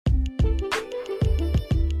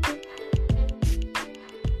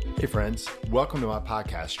Hey friends, welcome to my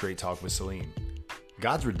podcast, Straight Talk with Salim.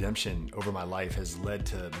 God's redemption over my life has led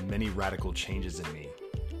to many radical changes in me.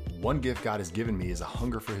 One gift God has given me is a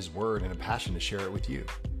hunger for His Word and a passion to share it with you.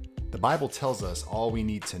 The Bible tells us all we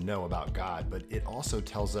need to know about God, but it also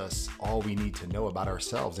tells us all we need to know about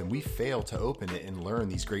ourselves, and we fail to open it and learn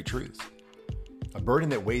these great truths. A burden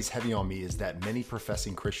that weighs heavy on me is that many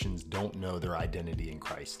professing Christians don't know their identity in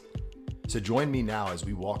Christ. So join me now as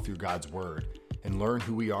we walk through God's Word and learn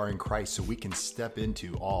who we are in Christ so we can step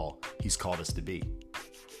into all He's called us to be.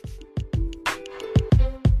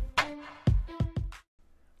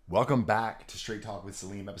 Welcome back to Straight Talk with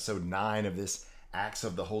Salim, episode 9 of this Acts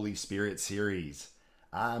of the Holy Spirit series.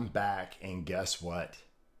 I'm back, and guess what?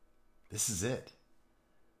 This is it.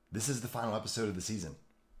 This is the final episode of the season.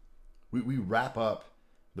 We wrap up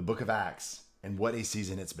the book of Acts, and what a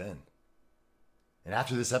season it's been. And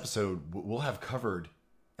after this episode, we'll have covered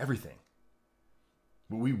everything.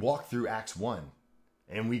 We walked through Acts 1,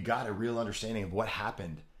 and we got a real understanding of what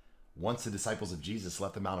happened once the disciples of Jesus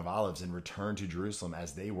left the Mount of Olives and returned to Jerusalem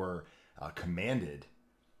as they were commanded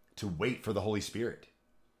to wait for the Holy Spirit.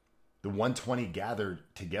 The 120 gathered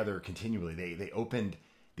together continually. They opened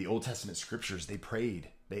the Old Testament scriptures. They prayed.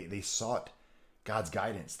 They sought God's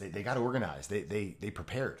guidance. They got organized. They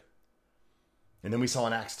prepared. And then we saw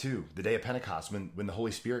in Acts 2, the day of Pentecost, when the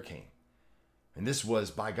Holy Spirit came. And this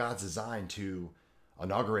was by God's design to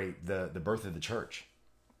inaugurate the birth of the church.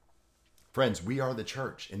 Friends, we are the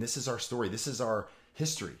church, and this is our story. This is our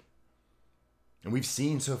history. And we've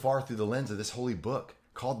seen so far through the lens of this holy book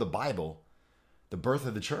called the Bible, the birth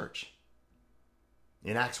of the church.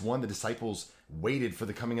 In Acts 1, the disciples waited for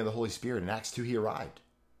the coming of the Holy Spirit. In Acts 2, He arrived.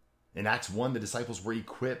 In Acts 1, the disciples were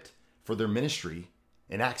equipped for their ministry.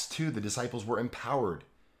 In Acts 2, the disciples were empowered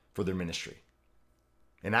for their ministry.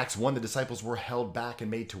 In Acts 1, the disciples were held back and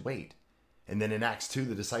made to wait. And then in Acts 2,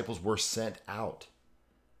 the disciples were sent out.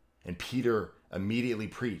 And Peter immediately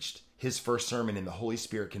preached his first sermon, and the Holy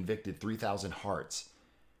Spirit convicted 3,000 hearts.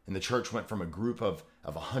 And the church went from a group of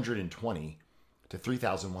 120 to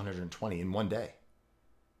 3,120 in one day.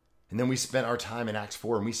 And then we spent our time in Acts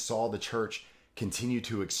 4, and we saw the church continue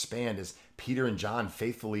to expand as Peter and John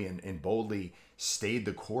faithfully and boldly stayed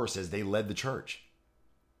the course as they led the church.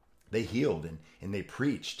 They healed and they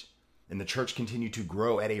preached, and the church continued to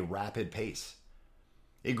grow at a rapid pace.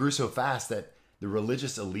 It grew so fast that the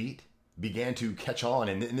religious elite began to catch on,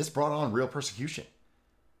 and this brought on real persecution.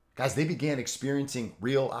 Guys, they began experiencing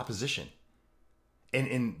real opposition.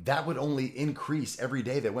 And that would only increase every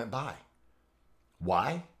day that went by.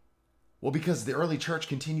 Why? Well, because the early church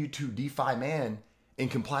continued to defy man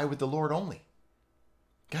and comply with the Lord only.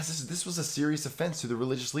 Guys, this was a serious offense to the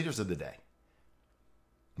religious leaders of the day.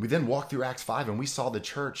 We then walked through Acts 5, and we saw the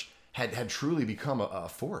church had truly become a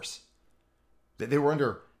force. That they were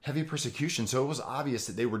under heavy persecution, so it was obvious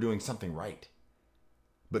that they were doing something right.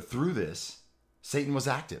 But through this, Satan was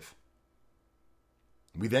active.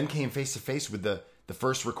 We then came face to face with the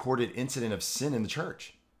first recorded incident of sin in the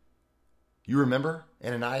church. You remember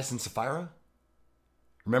Ananias and Sapphira?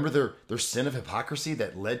 Remember their sin of hypocrisy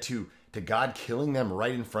that led to God killing them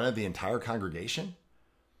right in front of the entire congregation?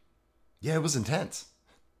 Yeah, it was intense.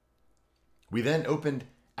 We then opened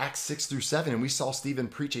Acts 6 through 7, and we saw Stephen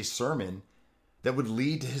preach a sermon that would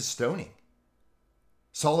lead to his stoning.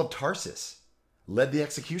 Saul of Tarsus led the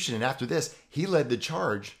execution, and after this, he led the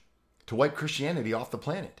charge to wipe Christianity off the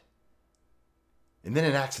planet. And then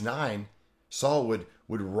in Acts 9, Saul would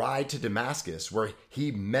ride to Damascus, where he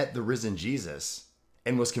met the risen Jesus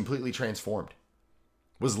and was completely transformed,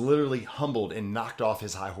 was literally humbled and knocked off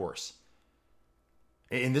his high horse.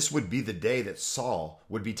 And this would be the day that Saul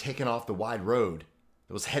would be taken off the wide road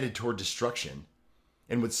that was headed toward destruction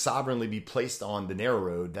and would sovereignly be placed on the narrow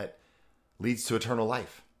road that leads to eternal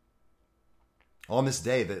life. On this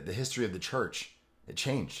day, the history of the church, it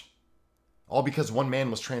changed. All because one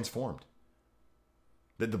man was transformed.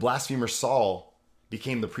 The blasphemer Saul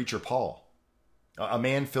became the preacher Paul. A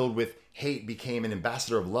man filled with hate became an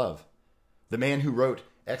ambassador of love. The man who wrote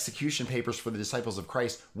execution papers for the disciples of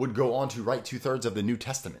Christ would go on to write 2/3 of the New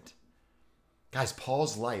Testament. Guys,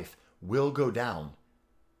 Paul's life will go down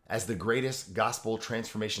as the greatest gospel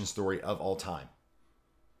transformation story of all time.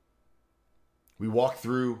 We walked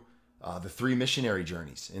through the 3 missionary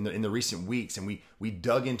journeys in the recent weeks, and we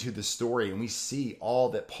dug into the story, and we see all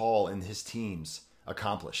that Paul and his teams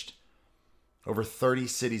accomplished. Over 30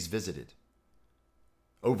 cities visited.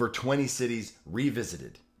 Over 20 cities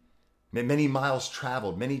revisited. Many miles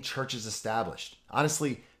traveled, many churches established.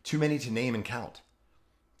 Honestly, too many to name and count.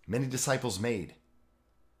 Many disciples made.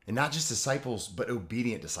 And not just disciples, but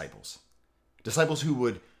obedient disciples. Disciples who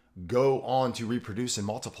would go on to reproduce and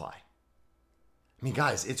multiply. I mean,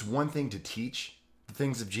 guys, it's one thing to teach the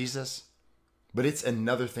things of Jesus, but it's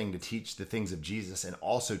another thing to teach the things of Jesus and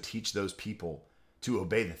also teach those people to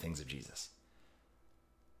obey the things of Jesus.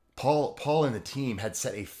 Paul and the team had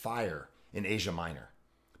set a fire in Asia Minor.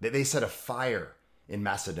 They set a fire in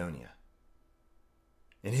Macedonia.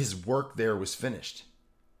 And his work there was finished.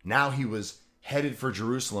 Now he was headed for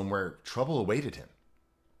Jerusalem where trouble awaited him.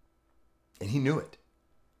 And he knew it.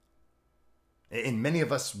 And many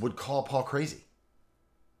of us would call Paul crazy.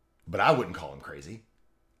 But I wouldn't call him crazy.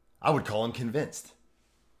 I would call him convinced.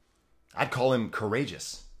 I'd call him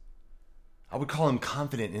courageous. I would call him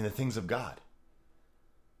confident in the things of God.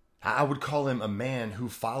 I would call him a man who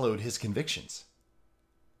followed his convictions.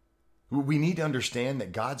 We need to understand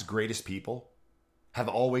that God's greatest people have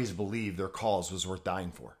always believed their cause was worth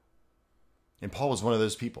dying for. And Paul was one of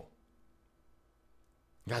those people.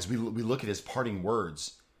 Guys, we look at his parting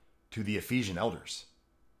words to the Ephesian elders.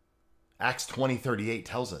 Acts 20:38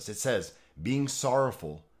 tells us, it says, being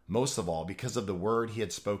sorrowful most of all because of the word he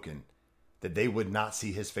had spoken, that they would not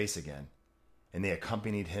see his face again, and they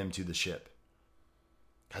accompanied him to the ship.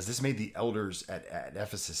 Guys, this made the elders at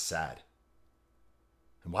Ephesus sad.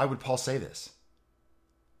 And why would Paul say this?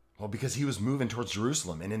 Well, because he was moving towards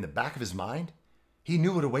Jerusalem, and in the back of his mind, he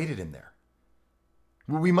knew what awaited him there.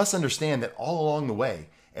 We must understand that all along the way,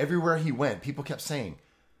 everywhere he went, people kept saying,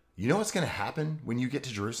 you know what's going to happen when you get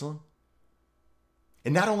to Jerusalem?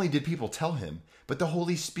 And not only did people tell him, but the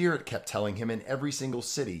Holy Spirit kept telling him in every single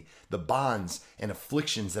city the bonds and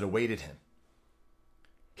afflictions that awaited him.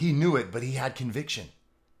 He knew it, but he had conviction.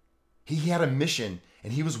 He had a mission,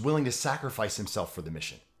 and he was willing to sacrifice himself for the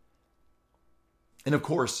mission. And of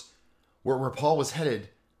course, where Paul was headed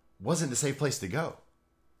wasn't the safe place to go.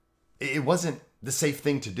 It wasn't the safe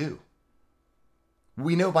thing to do.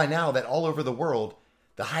 We know by now that all over the world,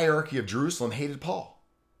 the hierarchy of Jerusalem hated Paul.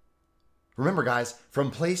 Remember, guys, from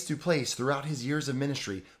place to place throughout his years of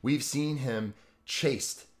ministry, we've seen him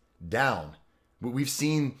chased down. We've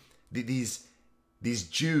seen these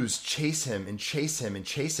Jews chase him and chase him and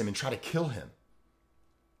chase him and try to kill him.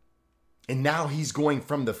 And now he's going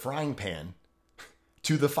from the frying pan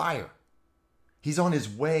to the fire. He's on his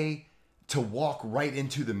way to walk right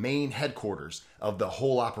into the main headquarters of the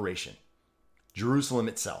whole operation, Jerusalem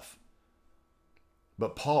itself.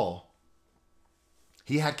 But Paul,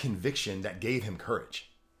 he had conviction that gave him courage.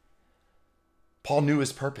 Paul knew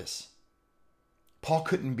his purpose. Paul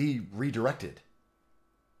couldn't be redirected.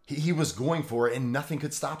 He was going for it and nothing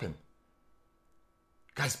could stop him.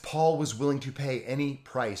 Guys, Paul was willing to pay any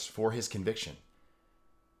price for his conviction.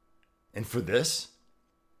 And for this,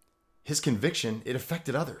 his conviction, it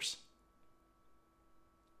affected others.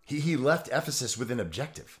 He left Ephesus with an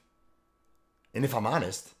objective. And if I'm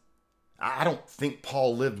honest, I don't think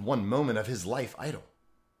Paul lived one moment of his life idle.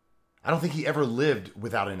 I don't think he ever lived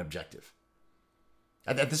without an objective.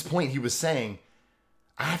 At this point, he was saying,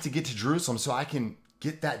 I have to get to Jerusalem so I can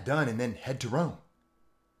get that done and then head to Rome.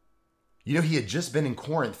 You know, he had just been in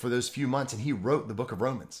Corinth for those few months and he wrote the book of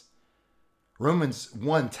Romans. Romans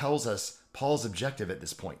 1 tells us Paul's objective at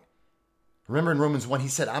this point. Remember in Romans 1, he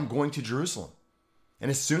said, I'm going to Jerusalem. And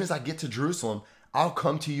as soon as I get to Jerusalem, I'll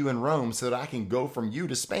come to you in Rome so that I can go from you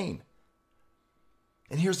to Spain.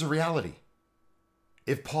 And here's the reality.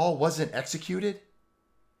 If Paul wasn't executed,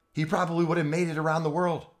 he probably would have made it around the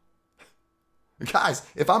world. Guys,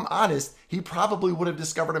 if I'm honest, he probably would have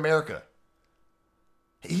discovered America.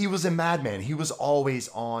 He was a madman. He was always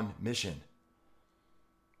on mission.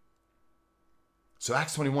 So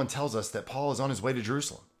Acts 21 tells us that Paul is on his way to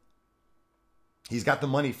Jerusalem. He's got the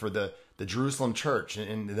money for the Jerusalem church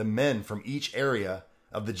and the men from each area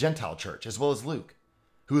of the Gentile church, as well as Luke,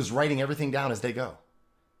 who is writing everything down as they go.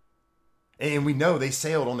 And we know they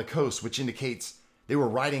sailed on the coast, which indicates they were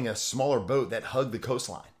riding a smaller boat that hugged the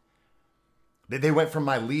coastline. They went from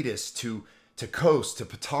Miletus to Kos to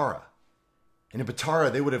Patara. And in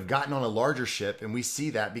Patara, they would have gotten on a larger ship, and we see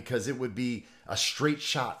that because it would be a straight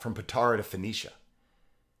shot from Patara to Phoenicia.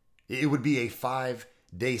 It would be a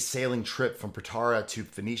 5-day sailing trip from Patara to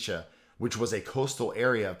Phoenicia, which was a coastal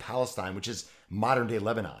area of Palestine, which is modern-day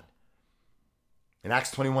Lebanon. And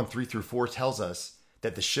Acts 21, 3-4 tells us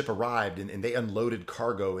that the ship arrived and they unloaded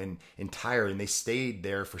cargo in Tyre, and they stayed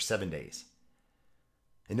there for 7 days.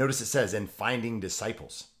 And notice it says, and finding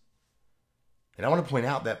disciples. And I want to point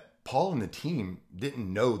out that Paul and the team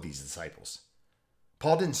didn't know these disciples.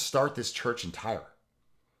 Paul didn't start this church in Tyre.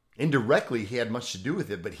 Indirectly, he had much to do with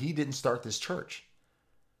it, but he didn't start this church.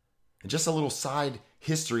 And just a little side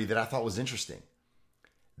history that I thought was interesting.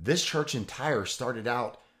 This church in Tyre started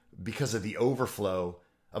out because of the overflow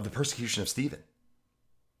of the persecution of Stephen.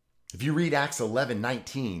 If you read Acts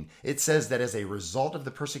 11:19, it says that as a result of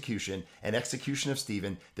the persecution and execution of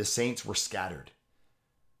Stephen, the saints were scattered.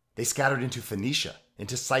 They scattered into Phoenicia,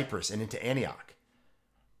 into Cyprus, and into Antioch.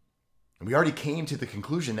 And we already came to the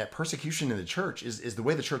conclusion that persecution in the church is the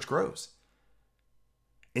way the church grows.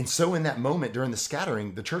 And so in that moment during the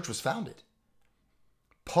scattering, the church was founded.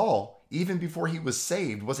 Paul, even before he was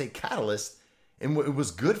saved, was a catalyst, and it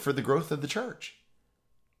was good for the growth of the church.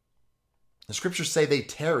 The scriptures say they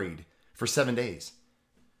tarried for 7 days.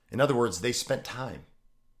 In other words, they spent time.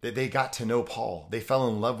 They got to know Paul. They fell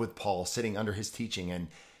in love with Paul, sitting under his teaching and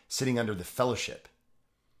sitting under the fellowship.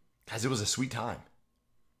 Guys, it was a sweet time.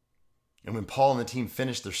 And when Paul and the team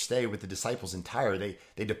finished their stay with the disciples in Tyre,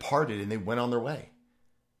 they departed and they went on their way.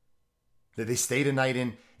 They stayed a night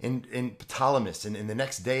in Ptolemais, and the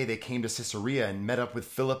next day they came to Caesarea and met up with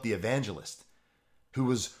Philip the evangelist, who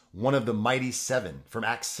was one of the mighty seven from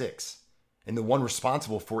Acts 6, and the one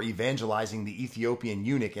responsible for evangelizing the Ethiopian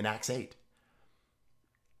eunuch in Acts 8.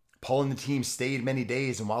 Paul and the team stayed many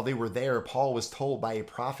days, and while they were there, Paul was told by a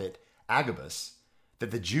prophet, Agabus,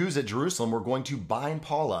 that the Jews at Jerusalem were going to bind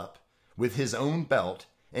Paul up with his own belt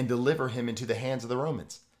and deliver him into the hands of the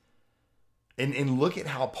Romans. And look at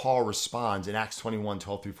how Paul responds in Acts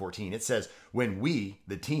 21:12-14. It says, when we,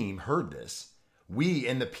 the team, heard this, we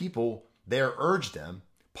and the people there urged them,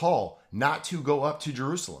 Paul, not to go up to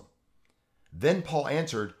Jerusalem. Then Paul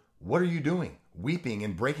answered, what are you doing, weeping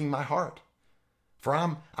and breaking my heart? For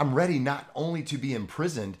I'm ready not only to be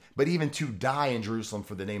imprisoned, but even to die in Jerusalem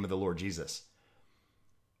for the name of the Lord Jesus.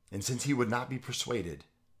 And since he would not be persuaded,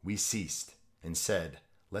 we ceased and said,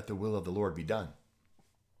 let the will of the Lord be done.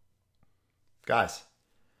 Guys,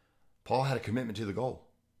 Paul had a commitment to the goal,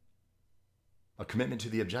 a commitment to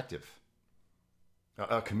the objective,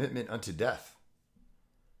 a commitment unto death.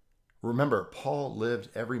 Remember, Paul lived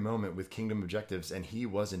every moment with kingdom objectives, and he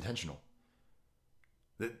was intentional.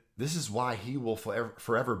 This is why he will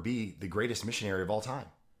forever be the greatest missionary of all time.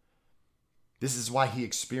 This is why he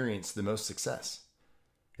experienced the most success.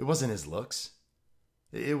 It wasn't his looks.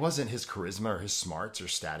 It wasn't his charisma or his smarts or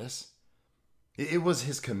status. It was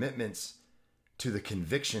his commitments to the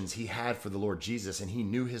convictions he had for the Lord Jesus, and he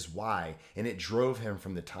knew his why, and it drove him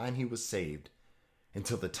from the time he was saved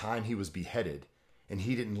until the time he was beheaded, and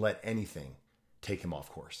he didn't let anything take him off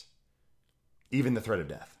course, even the threat of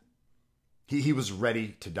death. He was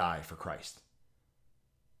ready to die for Christ.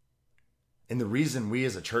 And the reason we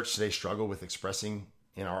as a church today struggle with expressing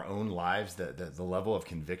in our own lives the level of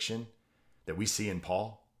conviction that we see in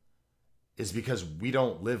Paul is because we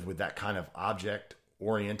don't live with that kind of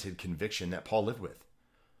object-oriented conviction that Paul lived with.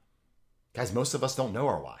 Guys, most of us don't know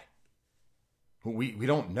our why. We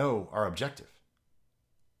don't know our objective.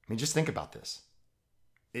 I mean, just think about this.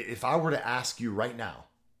 If I were to ask you right now,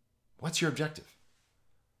 what's your objective?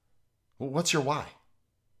 Well, what's your why?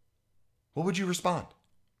 What would you respond?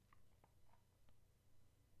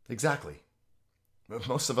 Exactly.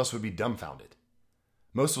 Most of us would be dumbfounded.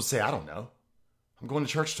 Most would say, I don't know. I'm going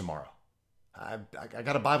to church tomorrow. I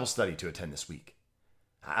got a Bible study to attend this week.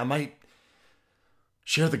 I might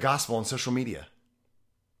share the gospel on social media.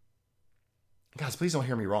 Guys, please don't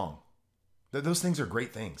hear me wrong. Those things are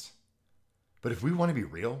great things. But if we want to be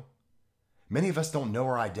real, many of us don't know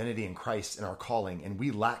our identity in Christ and our calling, and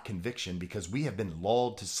we lack conviction because we have been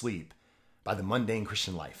lulled to sleep by the mundane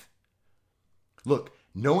Christian life. Look,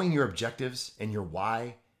 knowing your objectives and your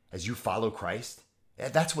why as you follow Christ,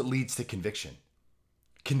 that's what leads to conviction.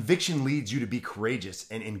 Conviction leads you to be courageous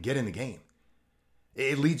and get in the game.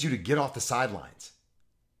 It leads you to get off the sidelines.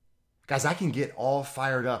 Guys, I can get all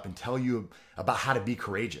fired up and tell you about how to be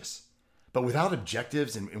courageous. But without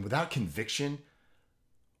objectives and without conviction,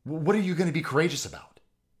 what are you going to be courageous about?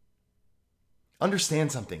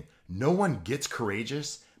 Understand something. No one gets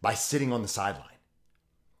courageous by sitting on the sideline.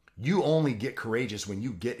 You only get courageous when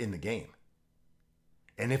you get in the game.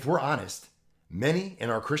 And if we're honest, many in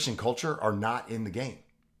our Christian culture are not in the game.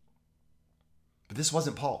 But this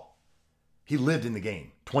wasn't Paul. He lived in the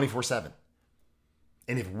game 24/7.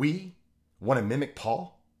 And if we want to mimic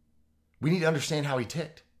Paul, we need to understand how he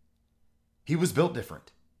ticked. He was built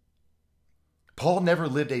different. Paul never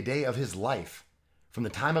lived a day of his life from the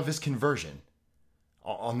time of his conversion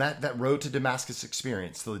on that road to Damascus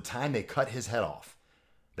experience till the time they cut his head off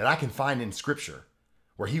that I can find in Scripture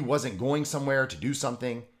where he wasn't going somewhere to do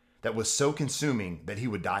something that was so consuming that he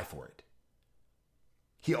would die for it.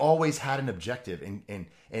 He always had an objective and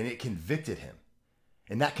it convicted him.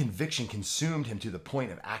 And that conviction consumed him to the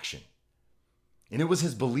point of action. And it was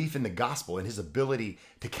his belief in the gospel and his ability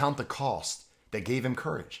to count the cost that gave him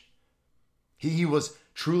courage. He was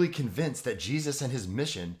truly convinced that Jesus and his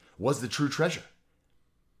mission was the true treasure.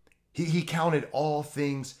 He counted all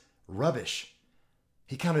things rubbish.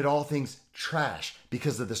 He counted all things trash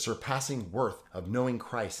because of the surpassing worth of knowing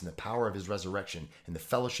Christ and the power of his resurrection and the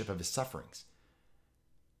fellowship of his sufferings.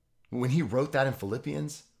 When he wrote that in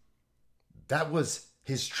Philippians, that was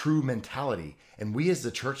his true mentality. And we as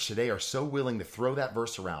the church today are so willing to throw that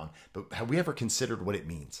verse around, but have we ever considered what it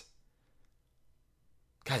means?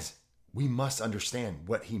 Guys, we must understand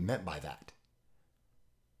what he meant by that.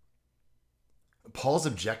 Paul's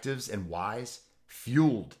objectives and whys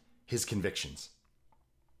fueled his convictions.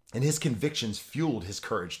 And his convictions fueled his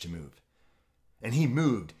courage to move. And he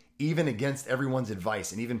moved, even against everyone's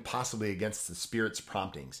advice and even possibly against the Spirit's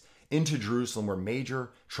promptings, into Jerusalem where major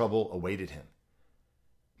trouble awaited him.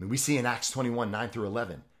 I mean, we see in Acts 21, 9 through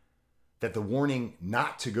 11, that the warning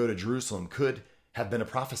not to go to Jerusalem could have been a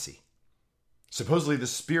prophecy. Supposedly the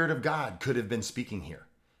Spirit of God could have been speaking here.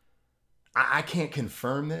 I can't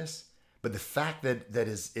confirm this, but the fact that it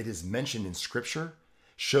is mentioned in Scripture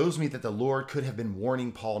shows me that the Lord could have been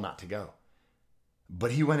warning Paul not to go.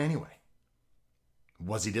 But he went anyway.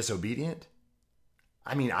 Was he disobedient?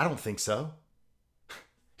 I mean, I don't think so.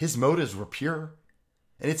 His motives were pure,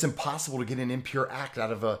 and it's impossible to get an impure act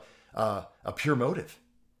out of a pure motive.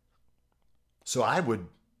 So I would,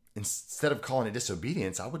 instead of calling it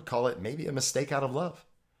disobedience, I would call it maybe a mistake out of love.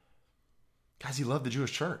 Guys, he loved the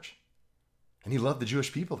Jewish church, and he loved the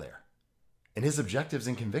Jewish people there, and his objectives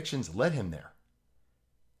and convictions led him there.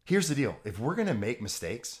 Here's the deal. If we're going to make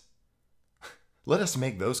mistakes, let us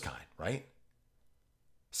make those kind, right?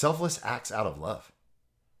 Selfless acts out of love.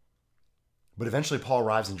 But eventually Paul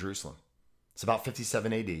arrives in Jerusalem. It's about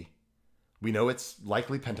 57 AD. We know it's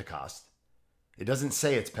likely Pentecost. It doesn't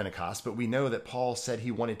say it's Pentecost, but we know that Paul said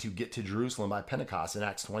he wanted to get to Jerusalem by Pentecost in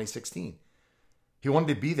Acts 20:16. He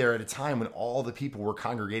wanted to be there at a time when all the people were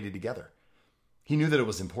congregated together. He knew that it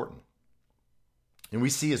was important. And we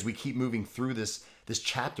see as we keep moving through this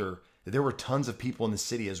chapter that there were tons of people in the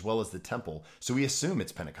city as well as the temple, so we assume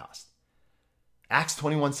it's Pentecost. Acts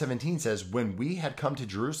 21:17 says, when we had come to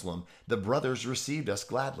Jerusalem, the brothers received us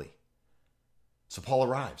gladly. So Paul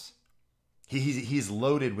arrives. He's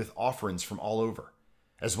loaded with offerings from all over,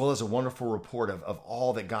 as well as a wonderful report of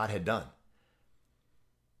all that God had done.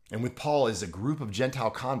 And with Paul is a group of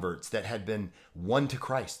Gentile converts that had been won to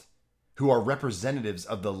Christ, who are representatives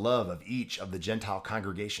of the love of each of the Gentile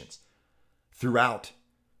congregations throughout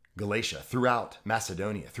Galatia, throughout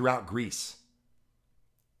Macedonia, throughout Greece.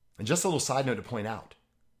 And just a little side note to point out,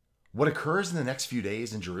 what occurs in the next few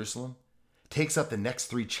days in Jerusalem takes up the next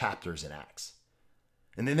 3 chapters in Acts.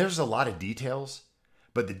 And then there's a lot of details,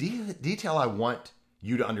 but the detail I want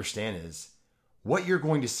you to understand is what you're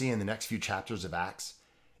going to see in the next few chapters of Acts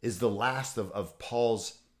is the last of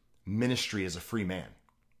Paul's ministry as a free man.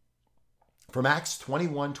 From Acts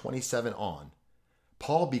 21:27 on,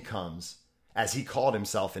 Paul becomes, as he called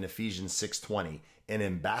himself in Ephesians 6:20, an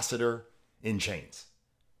ambassador in chains.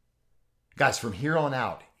 Guys, from here on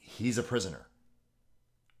out, he's a prisoner,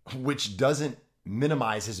 which doesn't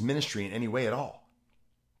minimize his ministry in any way at all.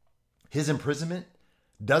 His imprisonment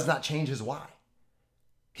does not change his why.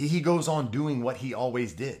 He goes on doing what he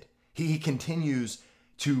always did. He continues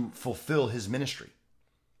to fulfill his ministry.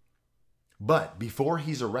 But before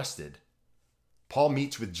he's arrested, Paul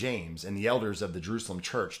meets with James and the elders of the Jerusalem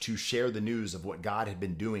church to share the news of what God had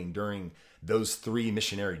been doing during those 3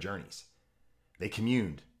 missionary journeys. They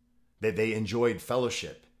communed, that they enjoyed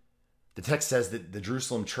fellowship. The text says that the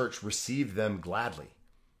Jerusalem church received them gladly.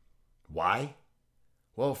 Why?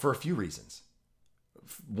 Well, for a few reasons.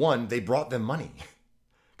 One, they brought them money.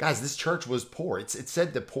 Guys, this church was poor. It's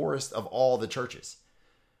said the poorest of all the churches.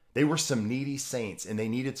 They were some needy saints and they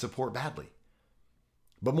needed support badly.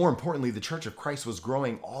 But more importantly, the Church of Christ was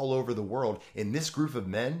growing all over the world. And this group of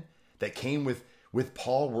men that came with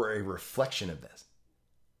Paul were a reflection of this.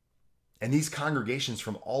 And these congregations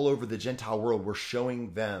from all over the Gentile world were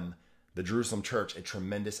showing them, the Jerusalem church, a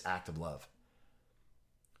tremendous act of love.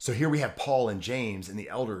 So here we have Paul and James and the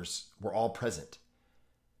elders were all present.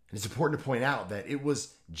 And it's important to point out that it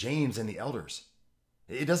was James and the elders.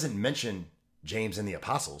 It doesn't mention James and the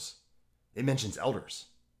apostles. It mentions elders.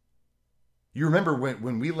 You remember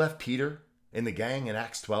when we left Peter in the gang in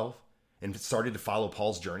Acts 12 and started to follow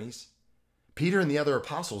Paul's journeys? Peter and the other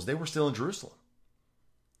apostles, they were still in Jerusalem.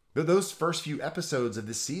 But those first few episodes of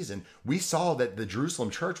this season, we saw that the Jerusalem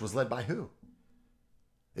church was led by who?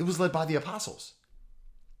 It was led by the apostles.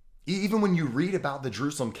 Even when you read about the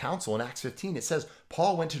Jerusalem council in Acts 15, it says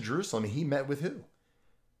Paul went to Jerusalem and he met with who?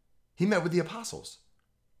 He met with the apostles.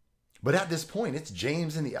 But at this point, it's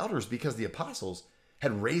James and the elders because the apostles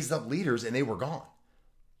had raised up leaders and they were gone.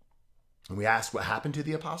 And we ask what happened to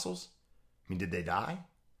the apostles? I mean, did they die?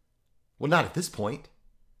 Well, not at this point.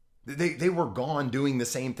 They were gone doing the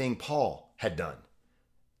same thing Paul had done.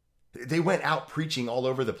 They went out preaching all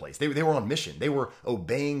over the place. They were on mission. They were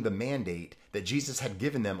obeying the mandate that Jesus had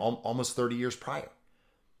given them almost 30 years prior.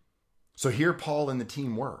 So here Paul and the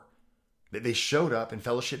team were. They showed up and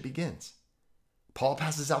fellowship begins. Paul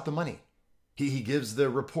passes out the money. He gives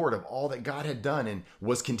the report of all that God had done and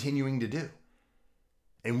was continuing to do.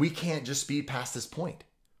 And we can't just speed past this point.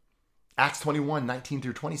 Acts 21, 19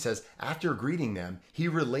 through 20 says, after greeting them, he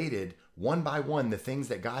related one by one the things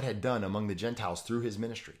that God had done among the Gentiles through his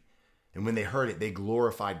ministry. And when they heard it, they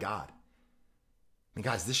glorified God. And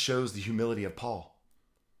guys, this shows the humility of Paul.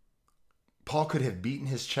 Paul could have beaten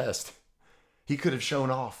his chest. He could have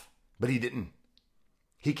shown off, but he didn't.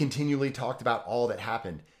 He continually talked about all that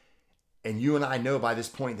happened. And you and I know by this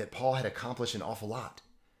point that Paul had accomplished an awful lot,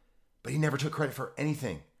 but he never took credit for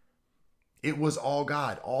anything. It was all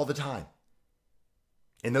God all the time.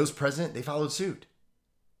 And those present, they followed suit.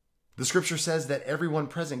 The scripture says that everyone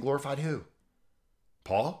present glorified who?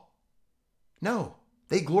 Paul? No,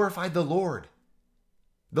 they glorified the Lord.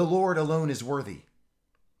 The Lord alone is worthy,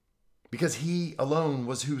 because he alone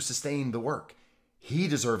was who sustained the work. He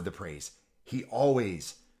deserved the praise. He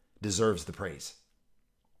always deserves the praise.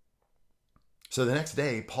 So the next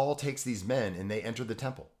day, Paul takes these men and they enter the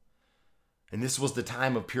temple. And this was the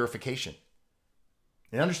time of purification.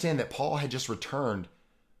 And understand that Paul had just returned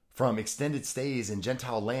from extended stays in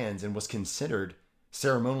Gentile lands and was considered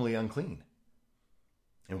ceremonially unclean.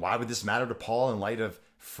 And why would this matter to Paul in light of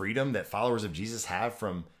freedom that followers of Jesus have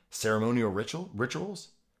from ceremonial rituals?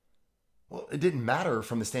 Well, it didn't matter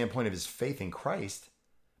from the standpoint of his faith in Christ.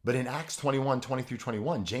 But in Acts 21, 20 through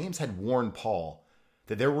 21, James had warned Paul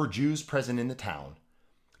that there were Jews present in the town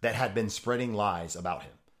that had been spreading lies about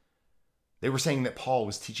him. They were saying that Paul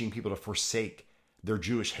was teaching people to forsake their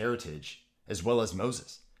Jewish heritage as well as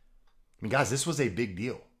Moses. I mean, guys, this was a big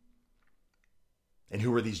deal. And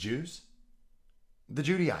who were these Jews? The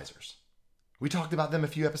Judaizers. We talked about them a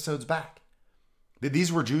few episodes back.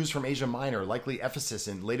 These were Jews from Asia Minor, likely Ephesus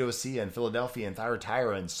and Laodicea and Philadelphia and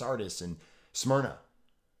Thyatira and Sardis and Smyrna.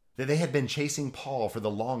 That they had been chasing Paul for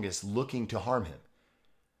the longest, looking to harm him.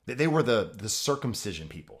 That they were the circumcision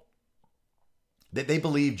people. That they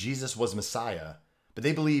believed Jesus was Messiah, but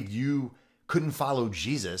they believed you couldn't follow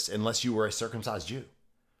Jesus unless you were a circumcised Jew.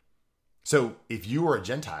 So if you were a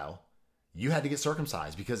Gentile, you had to get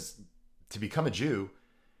circumcised, because to become a Jew,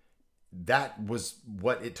 that was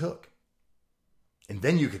what it took. And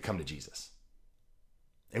then you could come to Jesus.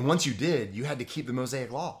 And once you did, you had to keep the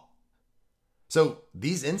Mosaic law. So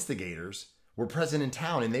these instigators were present in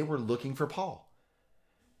town and they were looking for Paul.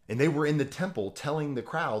 And they were in the temple telling the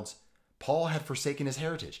crowds Paul had forsaken his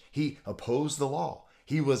heritage. He opposed the law.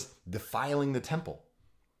 He was defiling the temple.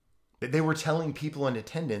 They were telling people in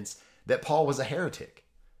attendance that Paul was a heretic.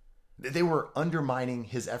 They were undermining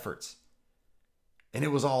his efforts. And it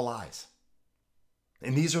was all lies.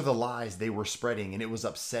 And these are the lies they were spreading, and it was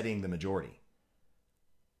upsetting the majority.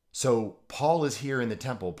 So Paul is here in the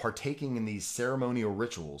temple partaking in these ceremonial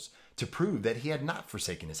rituals to prove that he had not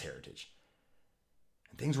forsaken his heritage.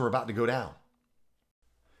 And things were about to go down.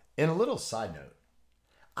 And a little side note,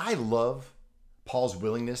 I love Paul's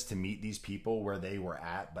willingness to meet these people where they were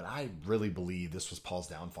at, but I really believe this was Paul's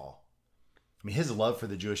downfall. I mean, his love for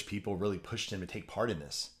the Jewish people really pushed him to take part in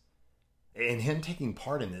this. And him taking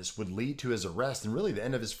part in this would lead to his arrest and really the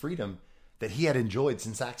end of his freedom that he had enjoyed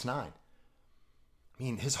since Acts 9. I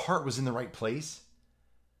mean, his heart was in the right place.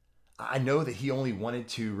 I know that he only wanted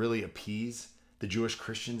to really appease the Jewish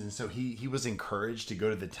Christians, and so he was encouraged to go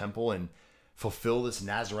to the temple and fulfill this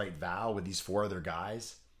Nazirite vow with these 4 other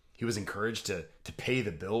guys. He was encouraged to pay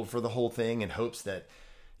the bill for the whole thing in hopes that,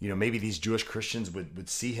 you know, maybe these Jewish Christians would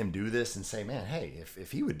see him do this and say, man, hey,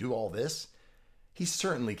 if he would do all this, he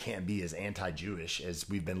certainly can't be as anti-Jewish as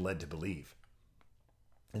we've been led to believe.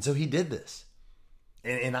 And so he did this.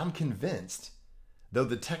 And I'm convinced, though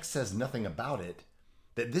the text says nothing about it,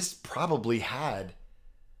 that this probably had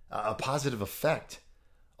a positive effect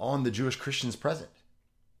on the Jewish Christians present.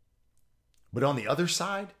 But on the other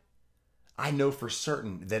side, I know for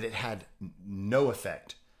certain that it had no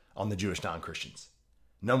effect on the Jewish non-Christians.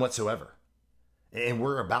 None whatsoever. And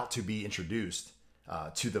we're about to be introduced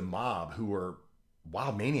to the mob who were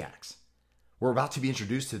wild maniacs. We're about to be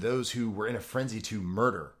introduced to those who were in a frenzy to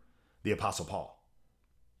murder the Apostle Paul.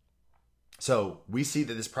 So we see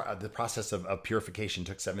that the process of purification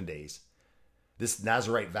took 7 days. This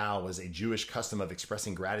Nazirite vow was a Jewish custom of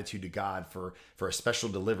expressing gratitude to God for a special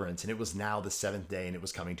deliverance, and it was now the 7th day, and it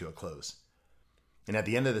was coming to a close. And at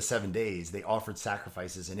the end of the 7 days, they offered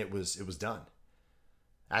sacrifices, and it was done.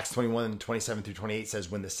 Acts 21:27-28 says,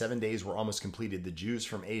 when the 7 days were almost completed, the Jews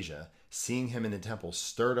from Asia, seeing him in the temple,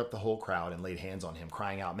 stirred up the whole crowd and laid hands on him,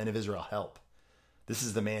 crying out, men of Israel, help. This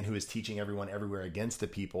is the man who is teaching everyone everywhere against the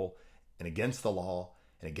people and against the law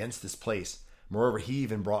and against this place. Moreover, he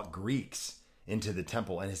even brought Greeks into the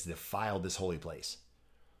temple and has defiled this holy place.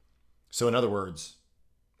 So in other words,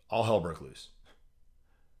 all hell broke loose.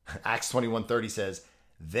 Acts 21:30 says,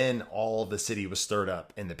 then all the city was stirred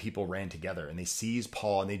up and the people ran together and they seized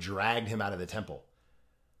Paul and they dragged him out of the temple.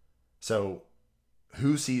 So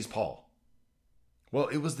who seized Paul? Well,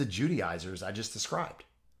 it was the Judaizers I just described.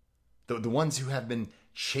 The ones who have been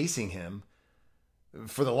chasing him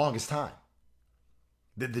for the longest time.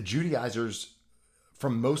 The Judaizers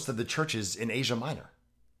from most of the churches in Asia Minor.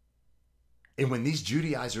 And when these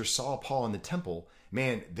Judaizers saw Paul in the temple,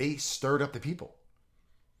 man, they stirred up the people.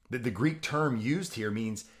 The Greek term used here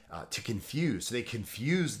means to confuse. So they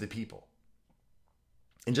confused the people.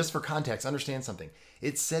 And just for context, understand something.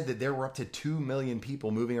 It said that there were up to 2 million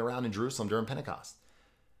people moving around in Jerusalem during Pentecost.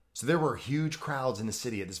 So there were huge crowds in the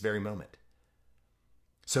city at this very moment.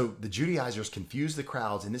 So the Judaizers confused the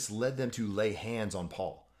crowds, and this led them to lay hands on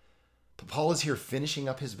Paul. But Paul is here finishing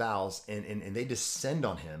up his vows, and they descend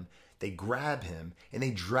on him, they grab him, and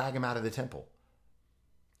they drag him out of the temple.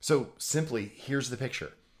 So simply, here's the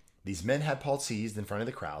picture. These men had Paul seized in front of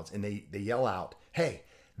the crowds, and they yell out, hey,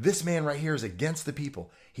 this man right here is against the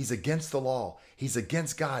people. He's against the law. He's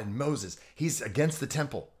against God and Moses. He's against the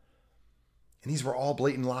temple. And these were all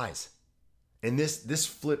blatant lies. And this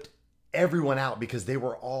flipped everyone out because they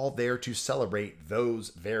were all there to celebrate those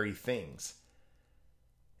very things.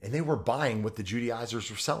 And they were buying what the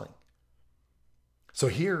Judaizers were selling. So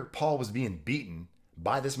here, Paul was being beaten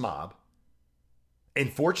by this mob.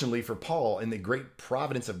 And fortunately for Paul, in the great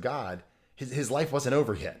providence of God, his life wasn't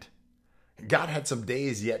over yet. God had some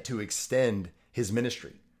days yet to extend his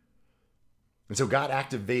ministry. And so God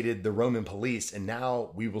activated the Roman police, and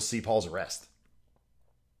now we will see Paul's arrest.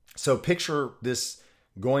 So picture this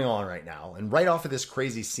going on right now. And right off of this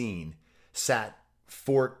crazy scene sat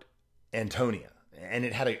Fort Antonia, and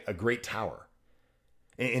it had a great tower.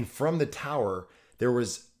 And from the tower, there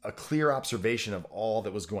was a clear observation of all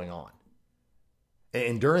that was going on.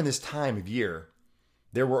 And during this time of year,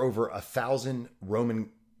 there were over 1,000 Roman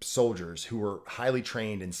soldiers who were highly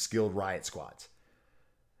trained and skilled riot squads.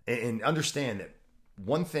 And understand that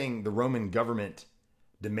one thing the Roman government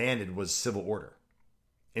demanded was civil order.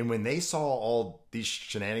 And when they saw all these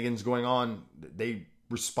shenanigans going on, they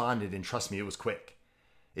responded, and trust me, it was quick.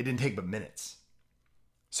 It didn't take but minutes.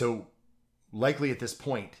 So likely at this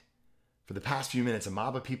point, for the past few minutes, a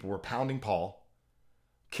mob of people were pounding Paul,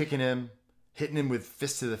 kicking him, hitting him with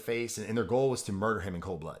fists to the face, and their goal was to murder him in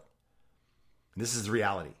cold blood. This is the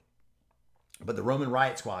reality. But the Roman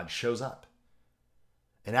riot squad shows up.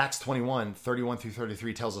 And Acts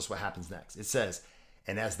 21:31-33 tells us what happens next. It says,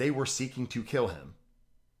 and as they were seeking to kill him,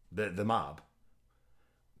 the mob,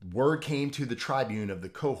 word came to the tribune of the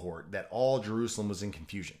cohort that all Jerusalem was in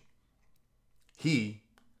confusion. He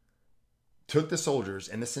took the soldiers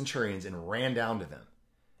and the centurions and ran down to them.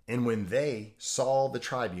 And when they saw the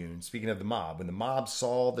tribune, speaking of the mob, when the mob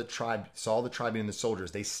saw the tribune and the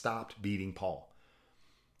soldiers, they stopped beating Paul.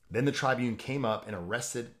 Then the tribune came up and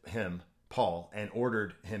arrested him, Paul, and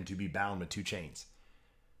ordered him to be bound with 2 chains.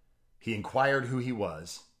 He inquired who he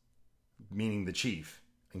was, meaning the chief,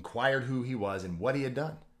 inquired who he was and what he had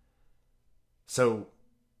done. So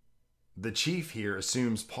the chief here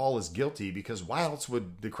assumes Paul is guilty, because why else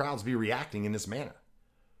would the crowds be reacting in this manner?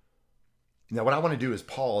 Now, what I want to do is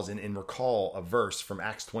pause and recall a verse from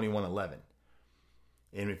Acts 21:11.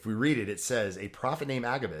 And if we read it, it says, a prophet named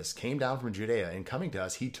Agabus came down from Judea, and coming to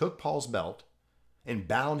us, he took Paul's belt and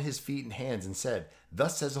bound his feet and hands and said,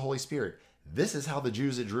 thus says the Holy Spirit, this is how the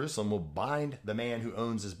Jews at Jerusalem will bind the man who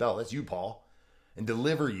owns his belt. That's you, Paul, and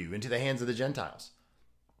deliver you into the hands of the Gentiles.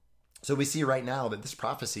 So we see right now that this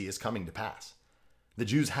prophecy is coming to pass. The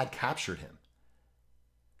Jews had captured him.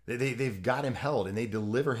 They've got him held, and they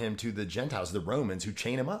deliver him to the Gentiles, the Romans, who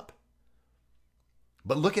chain him up.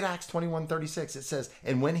 But look at Acts 21:36. It says,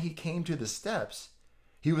 and when he came to the steps,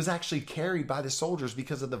 he was actually carried by the soldiers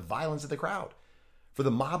because of the violence of the crowd. For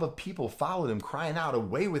the mob of people followed him, crying out,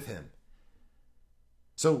 away with him.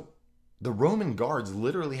 So the Roman guards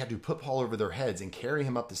literally had to put Paul over their heads and carry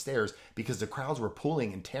him up the stairs because the crowds were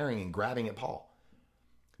pulling and tearing and grabbing at Paul.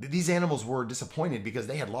 These animals were disappointed because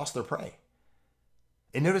they had lost their prey.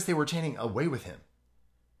 And notice they were chanting, away with him.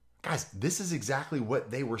 Guys, this is exactly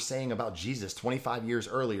what they were saying about Jesus 25 years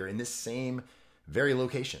earlier in this same very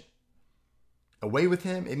location. Away with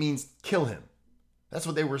him, it means kill him. That's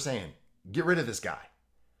what they were saying. Get rid of this guy.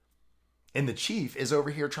 And the chief is over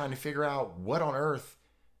here trying to figure out what on earth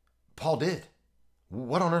Paul did.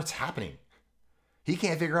 What on earth's happening? He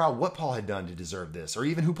can't figure out what Paul had done to deserve this, or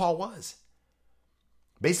even who Paul was.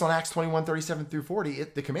 Based on Acts 21:37 through 40,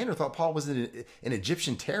 the commander thought Paul was an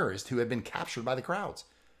Egyptian terrorist who had been captured by the crowds.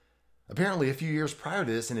 Apparently, a few years prior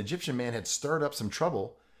to this, an Egyptian man had stirred up some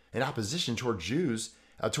trouble and opposition towards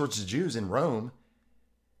the Jews in Rome,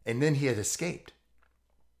 and then he had escaped.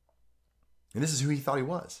 And this is who he thought he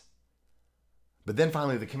was. But then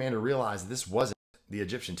finally, the commander realized this wasn't the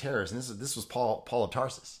Egyptian terrorist, and this was Paul of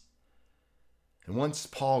Tarsus. And once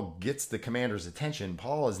Paul gets the commander's attention,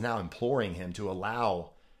 Paul is now imploring him to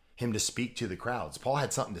allow him to speak to the crowds. Paul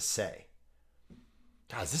had something to say.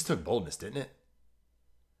 Guys, this took boldness, didn't it?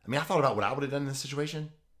 I mean, I thought about what I would have done in this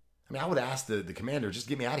situation. I mean, I would have asked the commander, just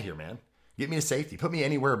get me out of here, man. Get me to safety. Put me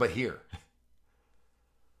anywhere but here.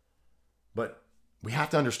 But we have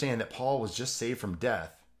to understand that Paul was just saved from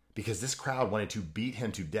death because this crowd wanted to beat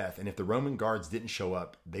him to death. And if the Roman guards didn't show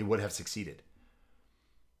up, they would have succeeded.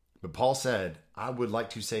 But Paul said, I would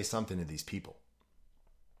like to say something to these people.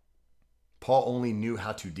 Paul only knew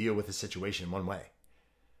how to deal with the situation one way.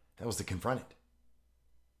 That was to confront it.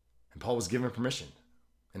 And Paul was given permission.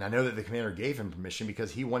 And I know that the commander gave him permission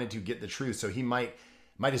because he wanted to get the truth. So he might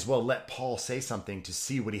as well let Paul say something to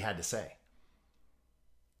see what he had to say.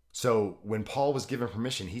 So when Paul was given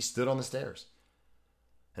permission, he stood on the stairs.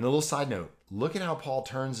 And a little side note, look at how Paul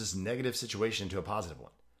turns this negative situation into a positive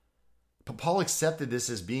one. But Paul accepted this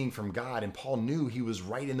as being from God, and Paul knew he was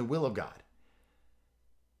right in the will of God.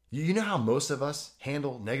 You know how most of us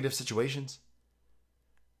handle negative situations?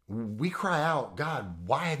 We cry out, God,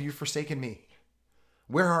 why have you forsaken me?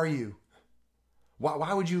 Where are you?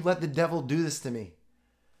 Why would you let the devil do this to me?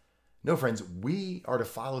 No, friends, we are to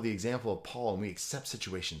follow the example of Paul, and we accept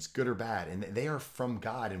situations, good or bad, and they are from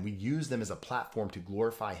God, and we use them as a platform to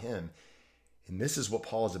glorify him. And this is what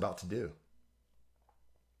Paul is about to do.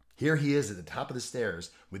 Here he is at the top of the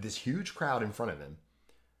stairs with this huge crowd in front of him.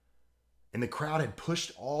 And the crowd had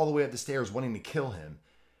pushed all the way up the stairs wanting to kill him.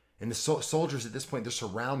 And the soldiers at this point, they're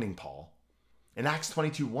surrounding Paul. And Acts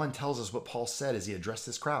 22:1 tells us what Paul said as he addressed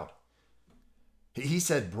this crowd. He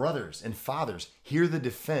said, brothers and fathers, hear the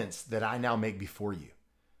defense that I now make before you.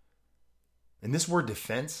 And this word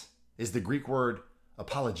defense is the Greek word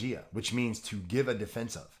apologia, which means to give a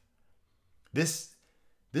defense of. This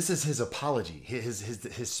is his apology,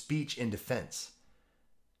 his speech in defense.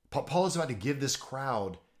 Paul is about to give this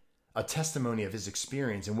crowd a testimony of his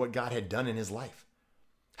experience and what God had done in his life,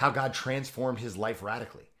 how God transformed his life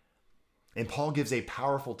radically. And Paul gives a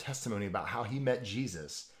powerful testimony about how he met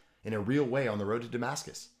Jesus in a real way on the road to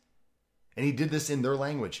Damascus. And he did this in their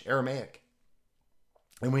language, Aramaic.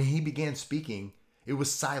 And when he began speaking, it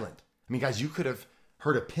was silent. I mean, guys, you could have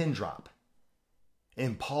heard a pin drop.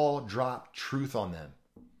 And Paul dropped truth on them.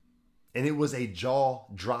 And it was a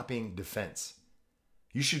jaw-dropping defense.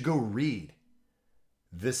 You should go read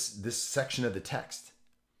this section of the text.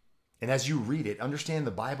 And as you read it, understand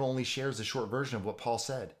the Bible only shares a short version of what Paul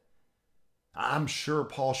said. I'm sure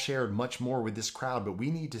Paul shared much more with this crowd, but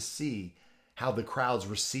we need to see how the crowds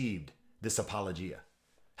received this apologia,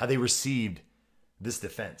 how they received this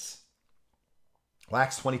defense. Well,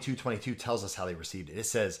 Acts 22:22 tells us how they received it. It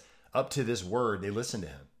says, up to this word, they listened to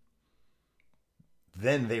him.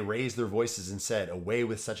 Then they raised their voices and said, away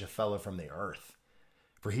with such a fellow from the earth,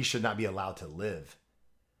 for he should not be allowed to live.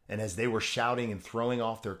 And as they were shouting and throwing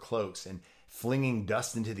off their cloaks and flinging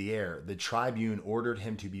dust into the air, the tribune ordered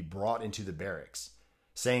him to be brought into the barracks,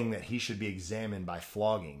 saying that he should be examined by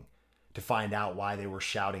flogging to find out why they were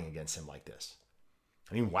shouting against him like this.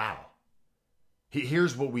 I mean, wow.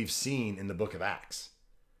 Here's what we've seen in the book of Acts.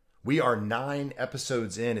 We are 9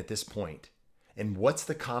 episodes in at this point, and what's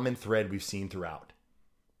the common thread we've seen throughout?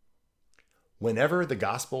 Whenever the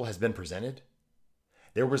gospel has been presented,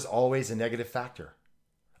 there was always a negative factor,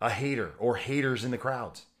 a hater or haters in the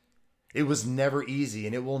crowds. It was never easy,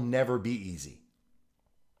 and it will never be easy.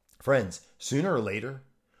 Friends, sooner or later,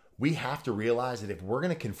 we have to realize that if we're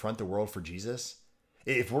going to confront the world for Jesus,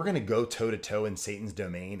 if we're going to go toe-to-toe in Satan's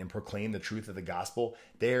domain and proclaim the truth of the gospel,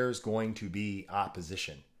 there's going to be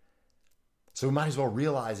opposition. So we might as well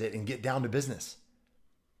realize it and get down to business.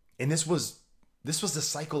 And this was the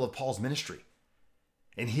cycle of Paul's ministry.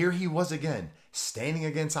 And here he was again, standing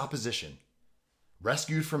against opposition,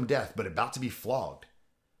 rescued from death, but about to be flogged.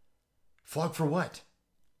 Flogged for what?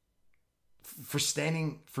 For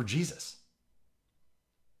standing for Jesus.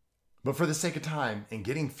 But for the sake of time and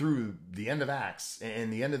getting through the end of Acts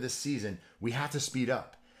and the end of this season, we have to speed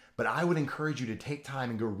up. But I would encourage you to take time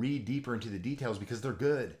and go read deeper into the details because they're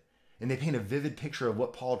good. And they paint a vivid picture of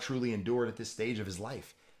what Paul truly endured at this stage of his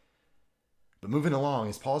life. But moving along,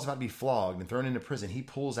 as Paul's about to be flogged and thrown into prison, he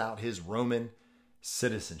pulls out his Roman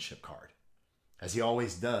citizenship card, as he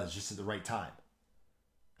always does, just at the right time.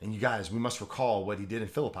 And you guys, we must recall what he did in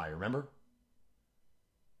Philippi, remember?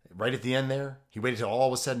 Right at the end there, he waited till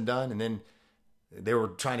all was said and done, and then they were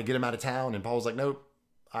trying to get him out of town, and Paul was like, nope,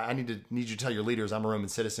 I need you to tell your leaders I'm a Roman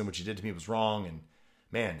citizen. What you did to me was wrong. And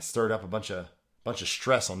man, it stirred up a bunch of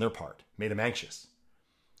stress on their part, made them anxious.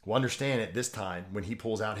 Well, understand at this time, when he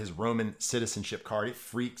pulls out his Roman citizenship card, it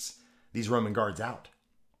freaks these Roman guards out.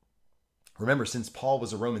 Remember, since Paul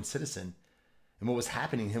was a Roman citizen, and what was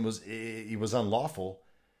happening to him was it was unlawful,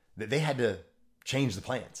 that they had to change the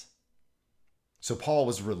plans. So Paul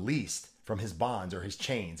was released from his bonds or his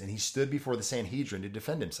chains, and he stood before the Sanhedrin to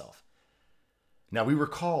defend himself. Now, we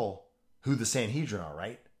recall who the Sanhedrin are,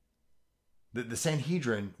 right? The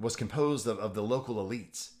Sanhedrin was composed of the local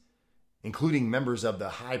elites, including members of the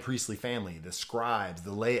high priestly family, the scribes,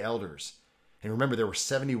 the lay elders. And remember, there were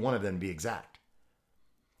 71 of them to be exact.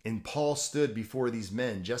 And Paul stood before these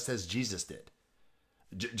men just as Jesus did,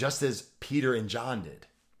 just as Peter and John did.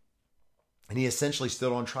 And he essentially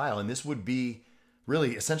stood on trial, and this would be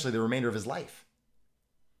really essentially the remainder of his life.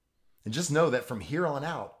 And just know that from here on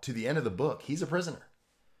out to the end of the book, he's a prisoner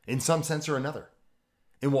in some sense or another.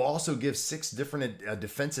 And will also give 6 different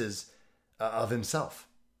defenses of himself.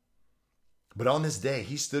 But on this day,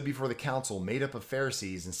 he stood before the council made up of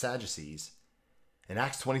Pharisees and Sadducees. And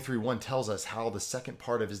Acts 23:1 tells us how the second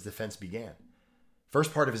part of his defense began.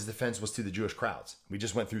 First part of his defense was to the Jewish crowds. We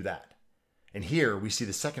just went through that. And here we see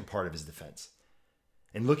the second part of his defense.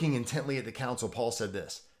 And looking intently at the council, Paul said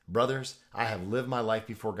this, brothers, I have lived my life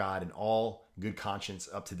before God in all good conscience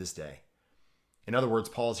up to this day. In other words,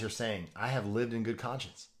 Paul is here saying, I have lived in good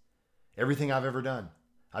conscience. Everything I've ever done,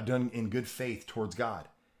 I've done in good faith towards God.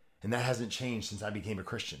 And that hasn't changed since I became a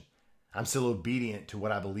Christian. I'm still obedient to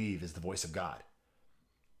what I believe is the voice of God.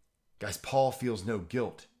 Guys, Paul feels no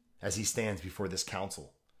guilt as he stands before this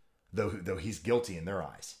council, though he's guilty in their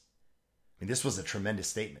eyes. I mean, this was a tremendous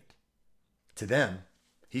statement. To them,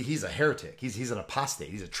 he's a heretic. He's an apostate.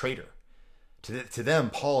 He's a traitor. To them,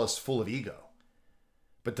 Paul is full of ego.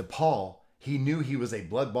 But to Paul, he knew he was a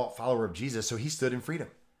blood-bought follower of Jesus, so he stood in freedom.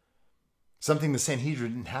 Something the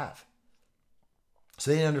Sanhedrin didn't have. So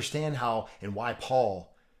they didn't understand how and why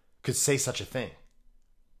Paul could say such a thing.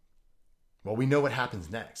 Well, we know what happens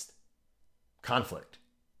next. Conflict.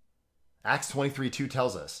 Acts 23:2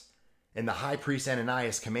 tells us, and the high priest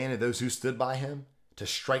Ananias commanded those who stood by him to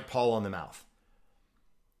strike Paul on the mouth.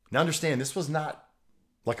 Now understand, this was not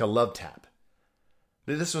like a love tap.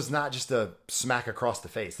 This was not just a smack across the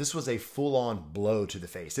face. This was a full-on blow to the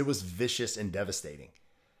face. It was vicious and devastating.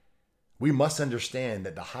 We must understand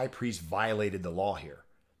that the high priest violated the law here.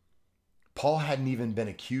 Paul hadn't even been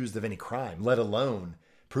accused of any crime, let alone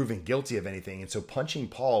proven guilty of anything. And so punching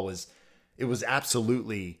Paul was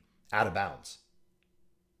absolutely out of bounds.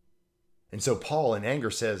 And so Paul in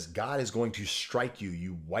anger says, God is going to strike you,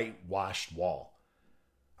 you whitewashed wall.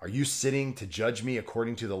 Are you sitting to judge me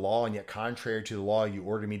according to the law, and yet contrary to the law, you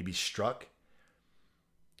order me to be struck?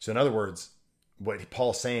 So in other words, what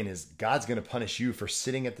Paul's saying is God's going to punish you for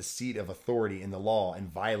sitting at the seat of authority in the law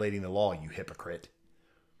and violating the law, you hypocrite.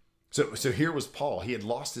 So here was Paul. He had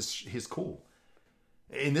lost his cool.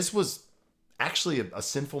 And this was actually a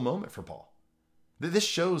sinful moment for Paul. This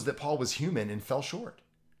shows that Paul was human and fell short.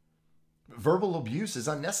 Verbal abuse is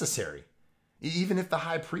unnecessary, even if the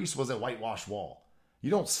high priest was a whitewashed wall. You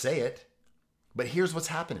don't say it, but here's what's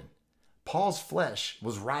happening. Paul's flesh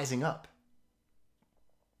was rising up.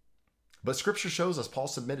 But scripture shows us Paul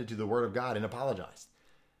submitted to the word of God and apologized.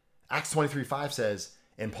 Acts 23:5 says,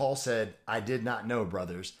 and Paul said, I did not know,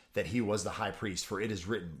 brothers, that he was the high priest, for it is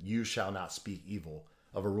written, you shall not speak evil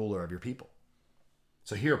of a ruler of your people.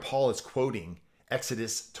 So here Paul is quoting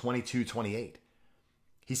Exodus 22:28.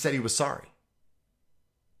 He said he was sorry.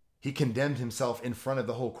 He condemned himself in front of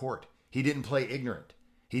the whole court. He didn't play ignorant.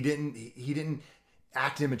 He didn't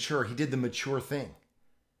act immature. He did the mature thing.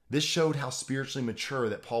 This showed how spiritually mature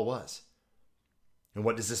that Paul was. And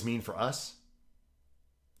what does this mean for us?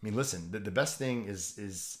 I mean, listen, the best thing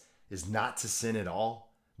is not to sin at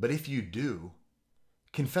all. But if you do,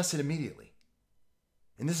 confess it immediately.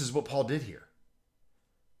 And this is what Paul did here.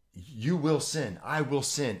 You will sin. I will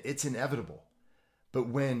sin. It's inevitable. But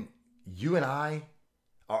when you and I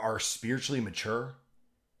are spiritually mature,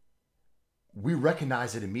 we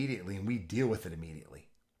recognize it immediately and we deal with it immediately.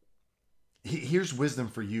 Here's wisdom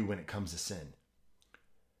for you when it comes to sin.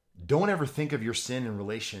 Don't ever think of your sin in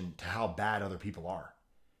relation to how bad other people are.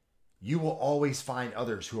 You will always find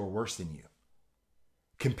others who are worse than you.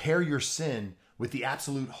 Compare your sin with the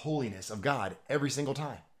absolute holiness of God every single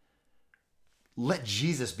time. let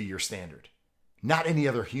Jesus be your standard, not any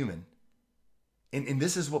other human. And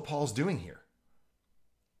this is what Paul's doing here.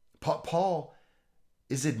 Paul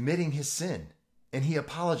is admitting his sin, and he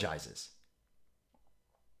apologizes.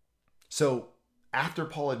 So after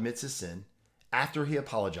Paul admits his sin, after he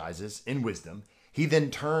apologizes in wisdom, he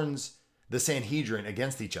then turns the Sanhedrin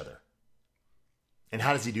against each other. And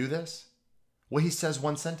how does he do this? Well, he says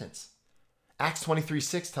one sentence. Acts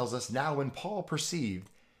 23:6 tells us, now when Paul perceived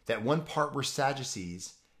that one part were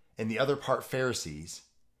Sadducees and the other part Pharisees,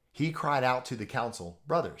 he cried out to the council,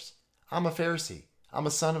 brothers, I'm a Pharisee. I'm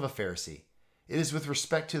a son of a Pharisee. It is with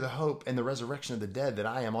respect to the hope and the resurrection of the dead that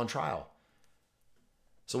I am on trial.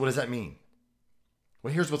 So what does that mean?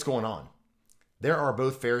 Well, here's what's going on. There are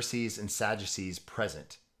both Pharisees and Sadducees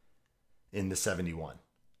present in the 71.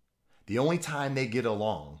 The only time they get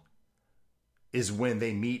along is when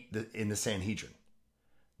they meet in the Sanhedrin.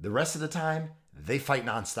 The rest of the time, they fight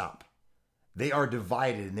nonstop. They are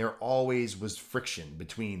divided, and there always was friction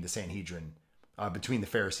between the Sanhedrin, between the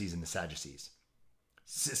Pharisees and the Sadducees.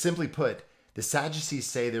 Simply put, the Sadducees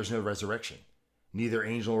say there's no resurrection, neither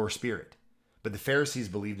angel or spirit, but the Pharisees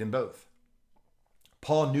believed in both.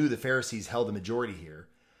 Paul knew the Pharisees held the majority here,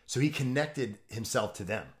 so he connected himself to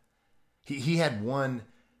them. He had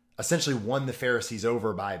essentially won the Pharisees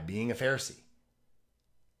over by being a Pharisee.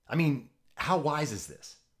 I mean, how wise is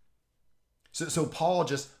this? So Paul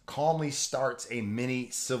just calmly starts a mini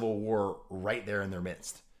civil war right there in their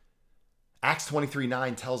midst. Acts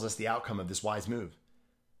 23:9 tells us the outcome of this wise move.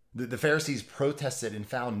 The Pharisees protested and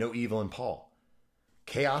found no evil in Paul.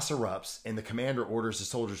 Chaos erupts, and the commander orders the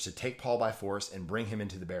soldiers to take Paul by force and bring him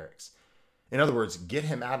into the barracks. In other words, get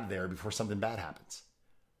him out of there before something bad happens.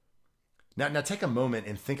 Now take a moment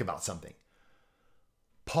and think about something.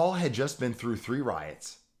 Paul had just been through 3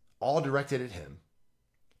 riots, all directed at him,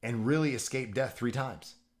 and really escaped death 3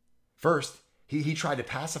 times. First, he tried to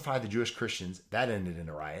pacify the Jewish Christians. That ended in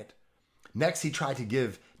a riot. Next, he tried to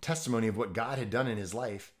give testimony of what God had done in his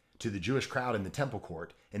life to the Jewish crowd in the temple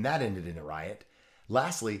court, and that ended in a riot.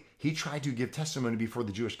 Lastly, he tried to give testimony before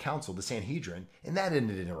the Jewish council, the Sanhedrin, and that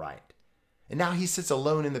ended in a riot. And now he sits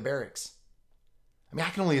alone in the barracks. I mean, I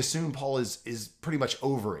can only assume Paul is pretty much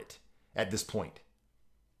over it at this point.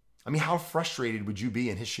 I mean, how frustrated would you be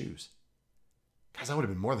in his shoes? Guys, I would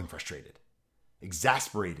have been more than frustrated.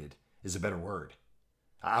 Exasperated is a better word.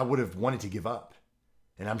 I would have wanted to give up.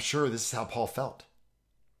 And I'm sure this is how Paul felt.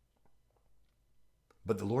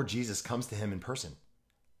 But the Lord Jesus comes to him in person.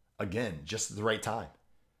 Again, just at the right time.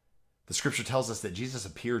 The scripture tells us that Jesus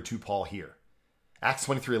appeared to Paul here. Acts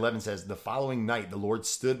 23:11 says, the following night the Lord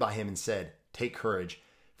stood by him and said, take courage,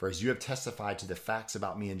 for as you have testified to the facts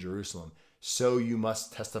about me in Jerusalem, so you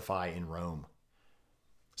must testify in Rome.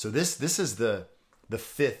 So this is the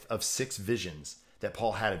 5th of 6 visions that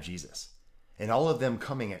Paul had of Jesus, and all of them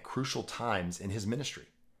coming at crucial times in his ministry.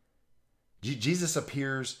 Jesus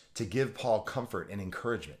appears to give Paul comfort and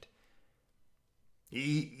encouragement,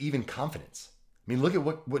 even confidence. I mean, look at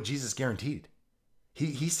what Jesus guaranteed.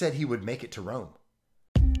 He said he would make it to Rome.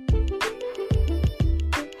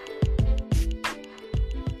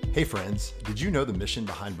 Hey friends, did you know the mission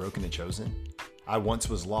behind Broken and Chosen? I once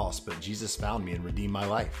was lost, but Jesus found me and redeemed my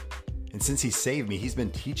life. And since he saved me, he's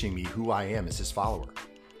been teaching me who I am as his follower.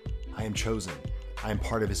 I am chosen. I am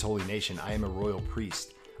part of his holy nation. I am a royal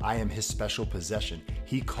priest. I am his special possession.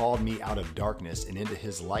 He called me out of darkness and into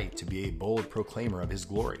his light to be a bold proclaimer of his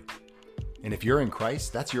glory. And if you're in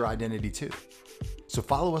Christ, that's your identity too. So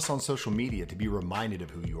follow us on social media to be reminded of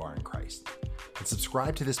who you are in Christ. And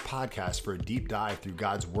subscribe to this podcast for a deep dive through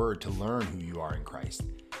God's word to learn who you are in Christ.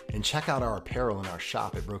 And check out our apparel in our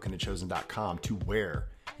shop at brokenandchosen.com to wear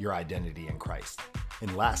your identity in Christ.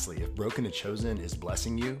 And lastly, if Broken and Chosen is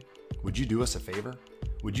blessing you, would you do us a favor?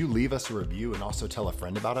 Would you leave us a review and also tell a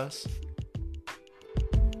friend about us?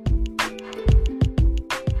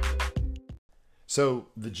 So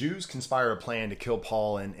the Jews conspire a plan to kill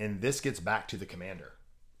Paul, and this gets back to the commander.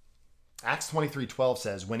 Acts 23:12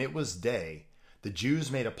 says, when it was day, the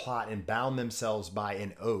Jews made a plot and bound themselves by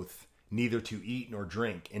an oath neither to eat nor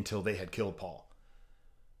drink until they had killed Paul.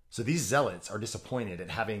 So these zealots are disappointed at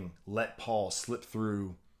having let Paul slip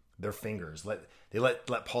through their fingers. They let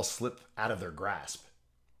Paul slip out of their grasp.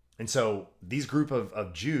 And so these group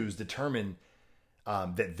of Jews determine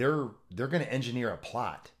that they're going to engineer a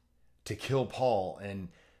plot to kill Paul. And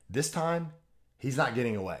this time, he's not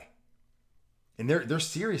getting away. And they're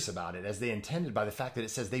serious about it, as they intended by the fact that it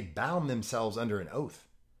says they bound themselves under an oath.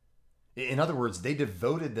 In other words, they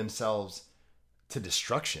devoted themselves to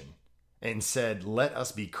destruction and said, let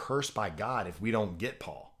us be cursed by God if we don't get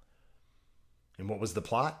Paul. And what was the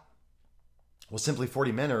plot? Well, simply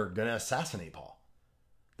 40 men are going to assassinate Paul.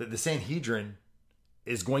 The Sanhedrin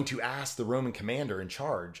is going to ask the Roman commander in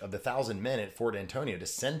charge of the 1,000 men at Fort Antonia to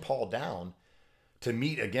send Paul down to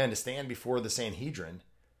meet again, to stand before the Sanhedrin.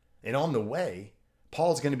 And on the way,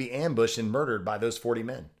 Paul's going to be ambushed and murdered by those 40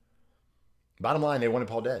 men. Bottom line, they wanted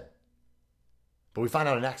Paul dead. But we find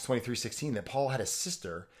out in Acts 23:16 that Paul had a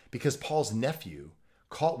sister because Paul's nephew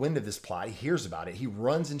caught wind of this plot. He hears about it. He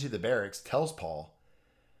runs into the barracks, tells Paul.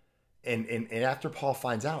 And after Paul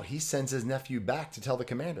finds out, he sends his nephew back to tell the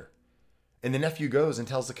commander. And the nephew goes and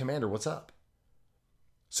tells the commander what's up.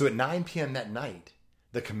 So at 9 p.m. that night,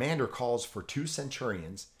 the commander calls for 2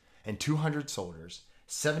 centurions and 200 soldiers,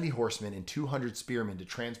 70 horsemen, and 200 spearmen to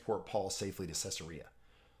transport Paul safely to Caesarea.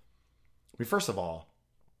 I mean, first of all,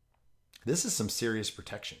 this is some serious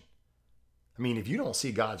protection. I mean, if you don't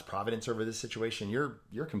see God's providence over this situation,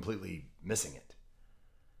 you're completely missing it.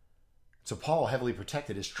 So Paul, heavily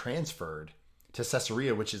protected, is transferred to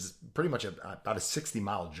Caesarea, which is pretty much about a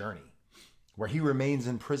 60-mile journey, where he remains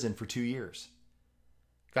in prison for 2 years.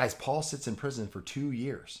 Guys, Paul sits in prison for 2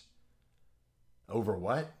 years. Over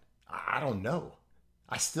what? I don't know.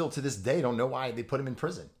 I still, to this day, don't know why they put him in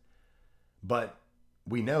prison. But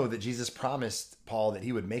we know that Jesus promised Paul that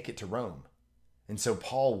he would make it to Rome. And so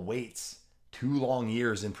Paul waits 2 long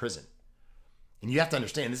years in prison. And you have to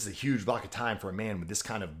understand, this is a huge block of time for a man with this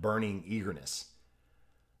kind of burning eagerness.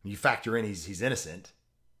 You factor in he's innocent.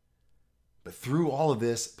 But through all of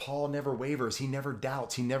this, Paul never wavers. He never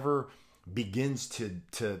doubts. He never begins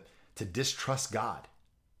to distrust God.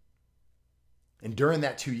 And during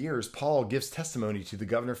that 2 years, Paul gives testimony to the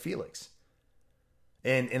governor Felix.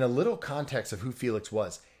 And in a little context of who Felix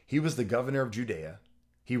was, he was the governor of Judea.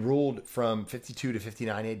 He ruled from 52 to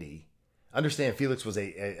 59 AD. Understand, Felix was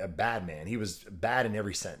a bad man. He was bad in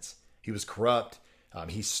every sense. He was corrupt.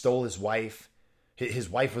 He stole his wife. His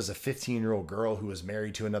wife was a 15-year-old girl who was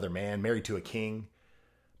married to another man, married to a king.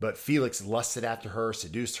 But Felix lusted after her,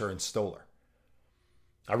 seduced her, and stole her.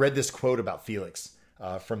 I read this quote about Felix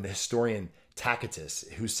from the historian Tacitus,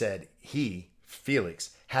 who said he,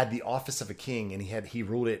 Felix, had the office of a king and he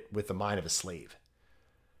ruled it with the mind of a slave.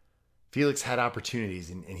 Felix had opportunities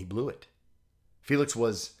and he blew it. Felix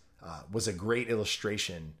was a great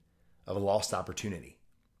illustration of a lost opportunity.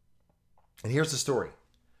 And here's the story.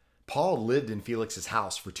 Paul lived in Felix's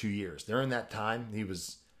house for 2 years. During that time, he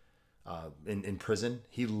was in prison.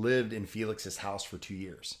 He lived in Felix's house for 2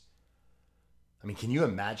 years. I mean, can you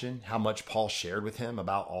imagine how much Paul shared with him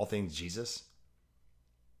about all things Jesus?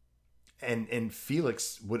 And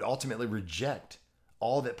Felix would ultimately reject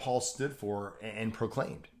all that Paul stood for and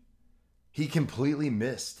proclaimed. He completely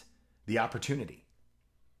missed the opportunity.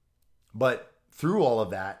 But through all of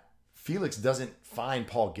that, Felix doesn't find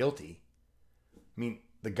Paul guilty. I mean,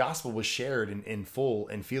 the gospel was shared in full,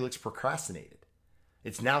 and Felix procrastinated.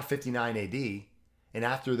 It's now 59 AD, and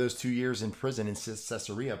after those 2 years in prison in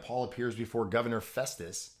Caesarea, Paul appears before Governor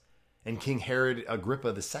Festus and King Herod Agrippa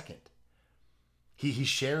II. He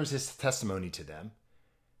shares his testimony to them.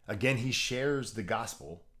 Again, he shares the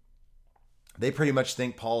gospel. They pretty much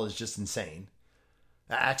think Paul is just insane.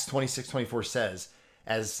 Acts 26:24 says,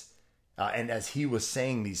 as he was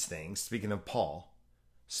saying these things, speaking of Paul,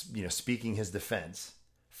 speaking his defense,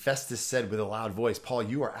 Festus said with a loud voice, "Paul,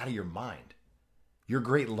 you are out of your mind. Your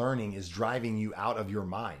great learning is driving you out of your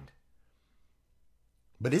mind."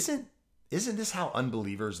 But isn't this how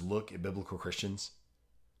unbelievers look at biblical Christians?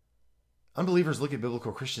 Unbelievers look at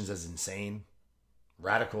biblical Christians as insane,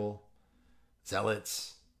 radical,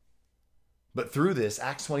 zealots. But through this,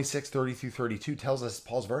 Acts 26:30-32 tells us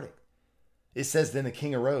Paul's verdict. It says, "Then the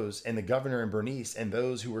king arose, and the governor and Bernice, and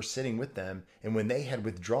those who were sitting with them, and when they had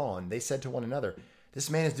withdrawn, they said to one another, 'This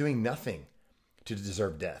man is doing nothing to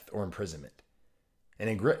deserve death or imprisonment.' And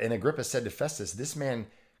Agrippa said to Festus, 'This man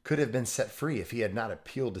could have been set free if he had not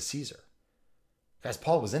appealed to Caesar.'" Guys,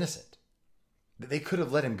 Paul was innocent. They could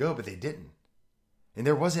have let him go, but they didn't. And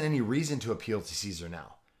there wasn't any reason to appeal to Caesar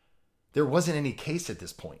now. There wasn't any case at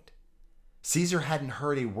this point. Caesar hadn't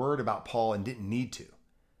heard a word about Paul and didn't need to.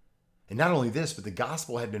 And not only this, but the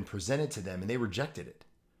gospel had been presented to them and they rejected it.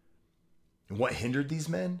 And what hindered these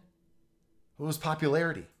men? It was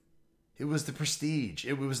popularity. It was the prestige.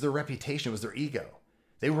 It was their reputation. It was their ego.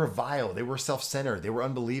 They were vile. They were self-centered. They were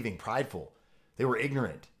unbelieving, prideful. They were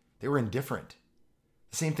ignorant. They were indifferent.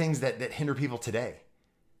 The same things that hinder people today.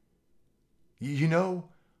 You know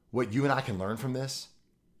what you and I can learn from this?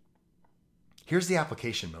 Here's the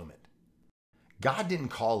application moment. God didn't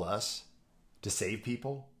call us to save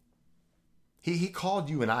people. He called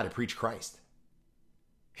you and I to preach Christ.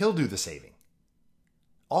 He'll do the saving.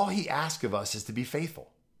 All he asks of us is to be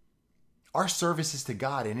faithful. Our service is to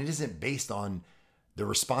God, and it isn't based on the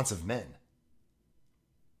response of men.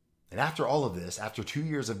 And after all of this, after 2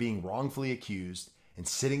 years of being wrongfully accused and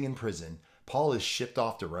sitting in prison, Paul is shipped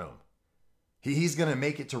off to Rome. He's going to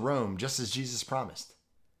make it to Rome just as Jesus promised.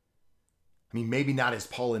 I mean, maybe not as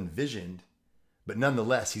Paul envisioned, but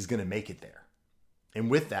nonetheless, he's going to make it there. And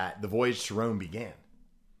with that, the voyage to Rome began.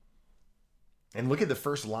 And look at the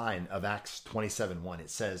first line of Acts 27:1. It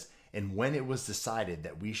says, "And when it was decided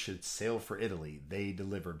that we should sail for Italy, they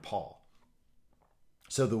delivered Paul."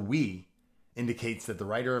 So the "we" indicates that the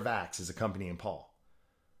writer of Acts is accompanying Paul.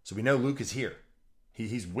 So we know Luke is here.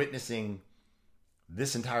 He's witnessing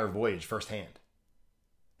this entire voyage firsthand.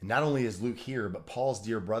 And not only is Luke here, but Paul's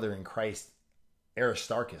dear brother in Christ,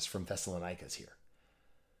 Aristarchus from Thessalonica, is here.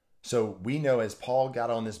 So we know as Paul got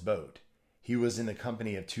on this boat, he was in the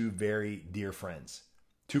company of two very dear friends,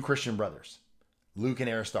 two Christian brothers, Luke and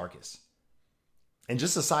Aristarchus. And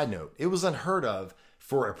just a side note, it was unheard of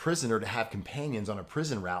for a prisoner to have companions on a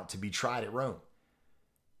prison route to be tried at Rome.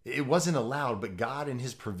 It wasn't allowed, but God in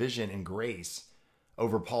his provision and grace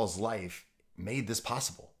over Paul's life made this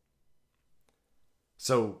possible.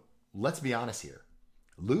 So let's be honest here.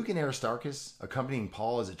 Luke and Aristarchus accompanying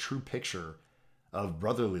Paul is a true picture of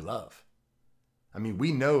brotherly love. I mean,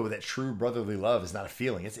 we know that true brotherly love is not a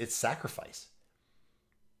feeling, it's sacrifice.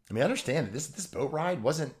 I mean, understand that this boat ride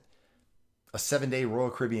wasn't a 7-day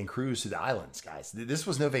Royal Caribbean cruise to the islands, guys. This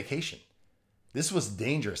was no vacation. This was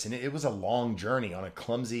dangerous, and it was a long journey on a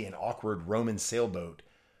clumsy and awkward Roman sailboat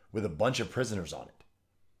with a bunch of prisoners on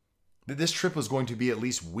it. This trip was going to be at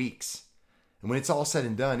least weeks, and when it's all said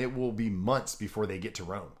and done, it will be months before they get to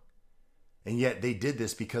Rome. And yet they did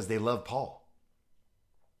this because they loved Paul.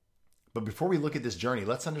 But before we look at this journey,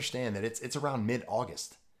 let's understand that it's around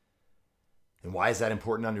mid-August. And why is that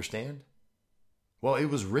important to understand? Well, it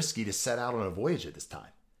was risky to set out on a voyage at this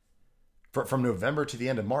time. From November to the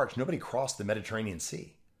end of March, nobody crossed the Mediterranean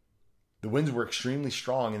Sea. The winds were extremely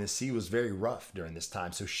strong and the sea was very rough during this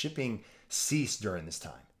time, so shipping ceased during this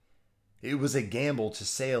time. It was a gamble to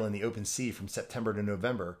sail in the open sea from September to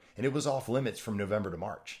November, and it was off limits from November to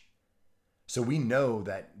March. So we know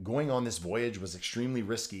that going on this voyage was extremely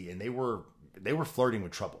risky, and they were flirting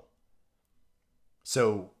with trouble.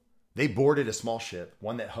 So they boarded a small ship,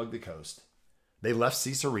 one that hugged the coast. They left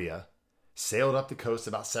Caesarea, sailed up the coast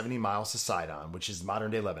about 70 miles to Sidon, which is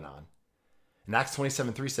modern-day Lebanon. And Acts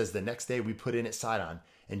 27:3 says, "The next day we put in at Sidon,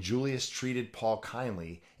 and Julius treated Paul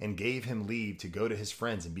kindly and gave him leave to go to his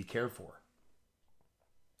friends and be cared for."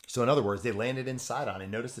 So in other words, they landed in Sidon,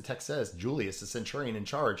 and notice the text says, Julius, the centurion in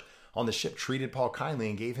charge on the ship, treated Paul kindly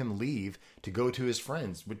and gave him leave to go to his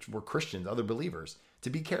friends, which were Christians, other believers, to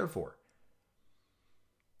be cared for.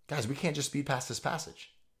 Guys, we can't just speed past this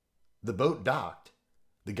passage. The boat docked.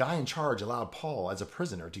 The guy in charge allowed Paul, as a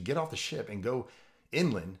prisoner, to get off the ship and go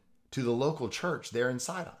inland to the local church there in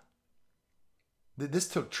Sidon. This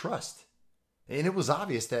took trust. And it was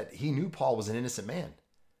obvious that he knew Paul was an innocent man.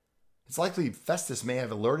 It's likely Festus may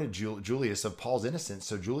have alerted Julius of Paul's innocence,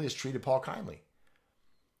 so Julius treated Paul kindly.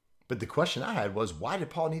 But the question I had was, why did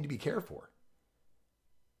Paul need to be cared for?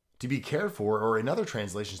 To be cared for, or in other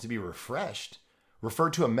translations, to be refreshed,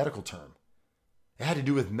 referred to a medical term. It had to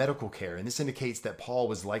do with medical care, and this indicates that Paul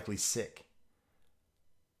was likely sick.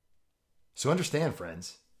 So understand,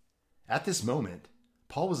 friends, at this moment,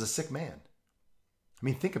 Paul was a sick man. I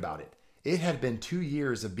mean, think about it. It had been 2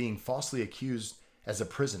 years of being falsely accused as a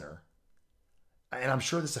prisoner, and I'm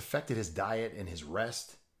sure this affected his diet and his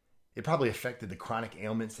rest. It probably affected the chronic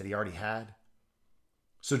ailments that he already had.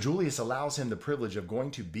 So Julius allows him the privilege of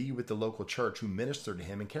going to be with the local church who ministered to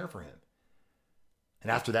him and care for him. And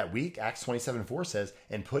after that week, Acts 27:4 says,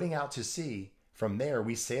 "And putting out to sea, from there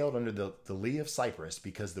we sailed under the lee of Cyprus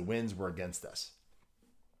because the winds were against us."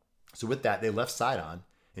 So with that, they left Sidon,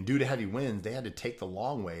 and due to heavy winds, they had to take the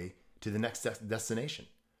long way to the next destination.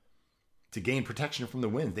 To gain protection from the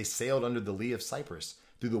winds, they sailed under the lee of Cyprus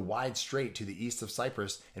through the wide strait to the east of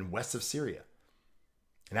Cyprus and west of Syria.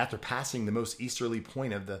 And after passing the most easterly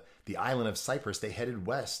point of the island of Cyprus, they headed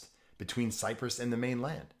west between Cyprus and the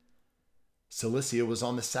mainland. Cilicia was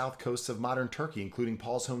on the south coast of modern Turkey, including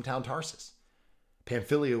Paul's hometown Tarsus.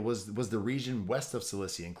 Pamphylia was the region west of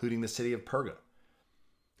Cilicia, including the city of Perga.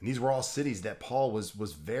 And these were all cities that Paul was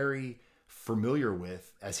very familiar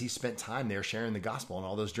with as he spent time there sharing the gospel on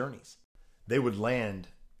all those journeys. They would land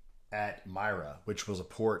at Myra, which was a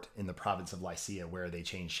port in the province of Lycia where they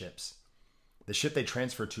changed ships. The ship they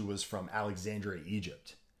transferred to was from Alexandria,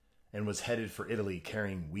 Egypt, and was headed for Italy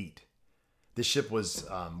carrying wheat. This ship was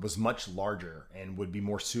much larger and would be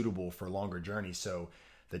more suitable for longer journeys, so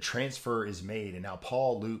the transfer is made, and now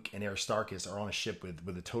Paul, Luke, and Aristarchus are on a ship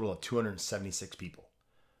with a total of 276 people.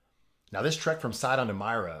 Now, this trek from Sidon to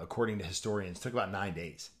Myra, according to historians, took about 9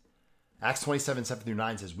 days. Acts 27,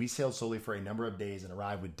 7-9 says, "We sailed slowly for a number of days and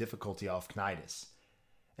arrived with difficulty off Cnidus.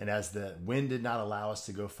 And as the wind did not allow us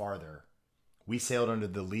to go farther, we sailed under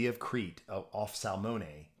the lee of Crete off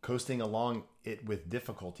Salmone. Coasting along it with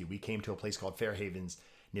difficulty, we came to a place called Fair Havens,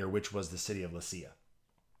 near which was the city of Lasea."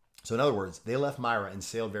 So in other words, they left Myra and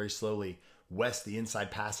sailed very slowly west the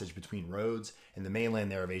inside passage between Rhodes and the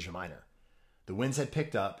mainland there of Asia Minor. The winds had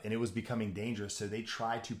picked up and it was becoming dangerous, so they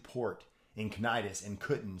tried to port in Cnidus and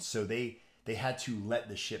couldn't, so they had to let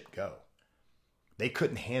the ship go. They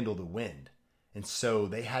couldn't handle the wind, and so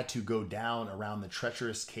they had to go down around the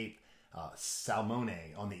treacherous Cape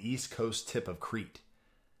Salmone on the east coast tip of Crete.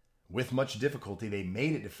 With much difficulty, they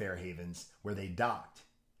made it to Fair Havens, where they docked.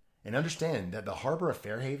 And understand that the harbor of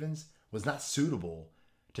Fair Havens was not suitable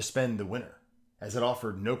to spend the winter, as it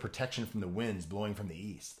offered no protection from the winds blowing from the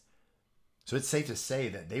east. So it's safe to say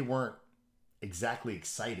that they weren't exactly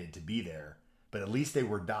excited to be there, but at least they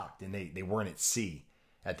were docked and they weren't at sea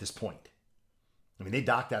at this point. I mean, they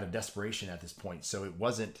docked out of desperation at this point, so it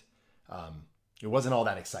wasn't all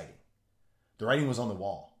that exciting. The writing was on the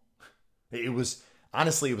wall. It was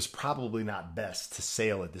probably not best to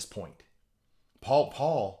sail at this point.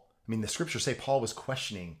 The scriptures say Paul was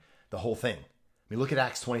questioning the whole thing. Look at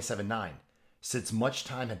Acts 27:9. "Since much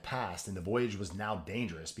time had passed and the voyage was now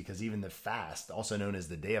dangerous, because even the fast, also known as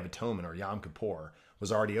the Day of Atonement or Yom Kippur,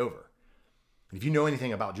 was already over." And if you know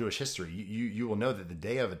anything about Jewish history, you will know that the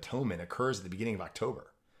Day of Atonement occurs at the beginning of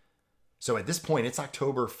October. So at this point, it's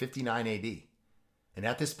October 59 AD. And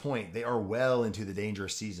at this point, they are well into the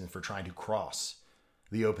dangerous season for trying to cross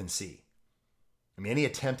the open sea. Any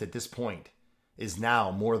attempt at this point is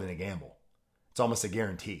now more than a gamble. It's almost a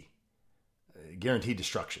guaranteed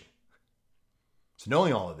destruction. So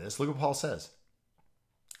knowing all of this, look what Paul says.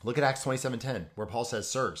 Look at Acts 27:10, where Paul says,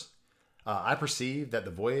 "Sirs, I perceive that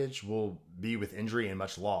the voyage will be with injury and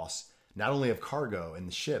much loss, not only of cargo and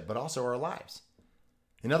the ship, but also our lives."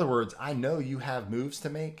 In other words, I know you have moves to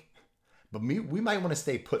make, but we might want to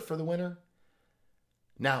stay put for the winter.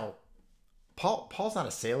 Now, Paul's not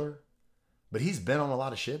a sailor, but he's been on a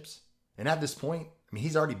lot of ships. And at this point,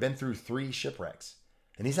 he's already been through 3 shipwrecks,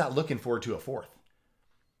 and he's not looking forward to a 4th.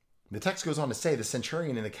 The text goes on to say the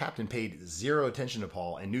centurion and the captain paid 0 attention to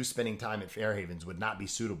Paul and knew spending time at Fair Havens would not be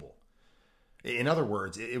suitable. In other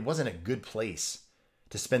words, it wasn't a good place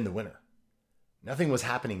to spend the winter. Nothing was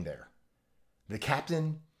happening there. The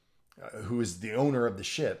captain, who is the owner of the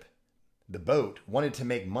ship, the boat, wanted to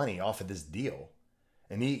make money off of this deal.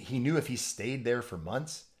 And he knew if he stayed there for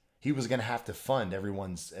months, he was going to have to fund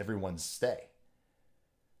everyone's stay.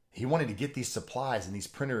 He wanted to get these supplies and these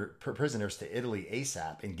prisoners to Italy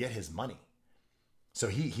ASAP and get his money. So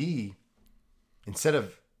he instead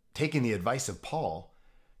of taking the advice of Paul,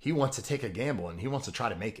 he wants to take a gamble and he wants to try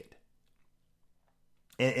to make it.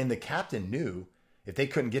 And the captain knew if they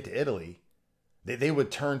couldn't get to Italy, they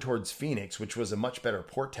would turn towards Phoenix, which was a much better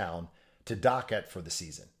port town to dock at for the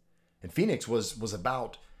season. And Phoenix was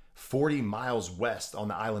about 40 miles west on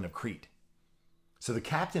the island of Crete. So the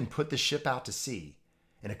captain put the ship out to sea,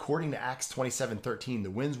 and according to Acts 27:13,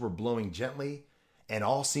 the winds were blowing gently and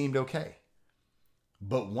all seemed okay.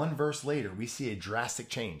 But one verse later, we see a drastic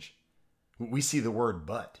change. We see the word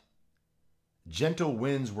 "but." Gentle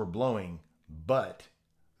winds were blowing, but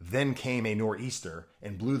then came a nor'easter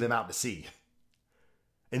and blew them out to sea.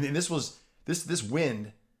 And then this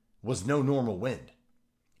wind was no normal wind.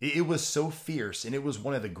 It was so fierce, and it was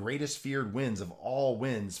one of the greatest feared winds of all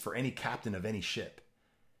winds for any captain of any ship.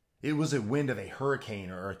 It was a wind of a hurricane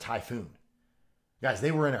or a typhoon. Guys,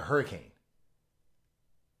 they were in a hurricane.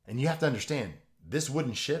 And you have to understand, this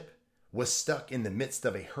wooden ship was stuck in the midst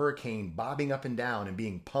of a hurricane, bobbing up and down and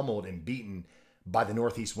being pummeled and beaten by the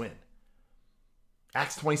northeast wind.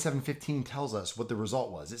 Acts 27:15 tells us what the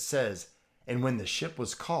result was. It says, "And when the ship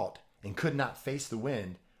was caught and could not face the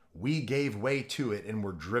wind, we gave way to it and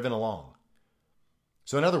were driven along."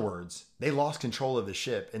 So in other words, they lost control of the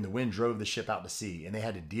ship and the wind drove the ship out to sea, and they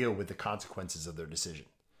had to deal with the consequences of their decision.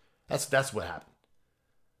 That's what happened.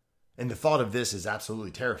 And the thought of this is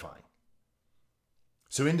absolutely terrifying.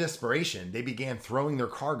 So in desperation, they began throwing their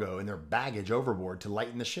cargo and their baggage overboard to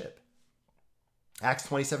lighten the ship. Acts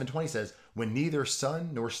 27:20 says, "When neither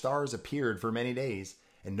sun nor stars appeared for many days,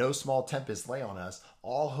 and no small tempest lay on us,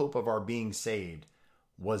 all hope of our being saved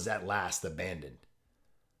was at last abandoned."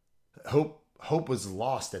 Hope was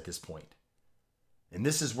lost at this point. And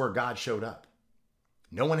this is where God showed up.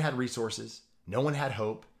 No one had resources. No one had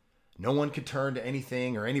hope. No one could turn to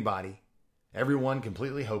anything or anybody. everyone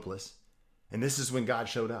completely hopeless. And this is when God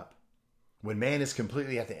showed up. When man is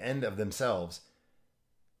completely at the end of themselves.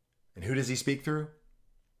 And who does he speak through?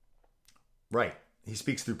 Right, he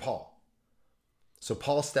speaks through Paul. So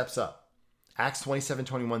Paul steps up. Acts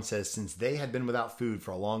 27:21 says, since they had been without food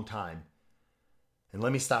for a long time, and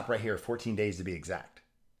let me stop right here, 14 days to be exact.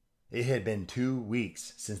 It had been 2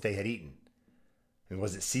 weeks since they had eaten. And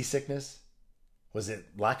was it seasickness? Was it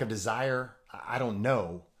lack of desire? I don't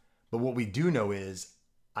know. But what we do know is,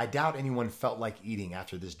 I doubt anyone felt like eating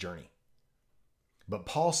after this journey. But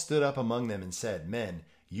Paul stood up among them and said, men,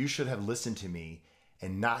 you should have listened to me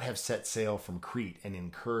and not have set sail from Crete and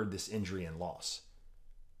incurred this injury and loss.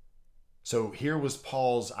 So here was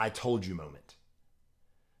Paul's I told you moment.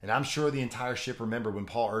 And I'm sure the entire ship remembered when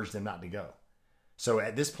Paul urged them not to go. So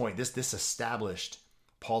at this point, this established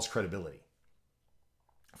Paul's credibility.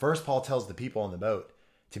 First, Paul tells the people on the boat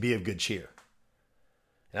to be of good cheer.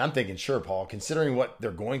 And I'm thinking, sure, Paul, considering what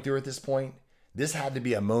they're going through at this point, this had to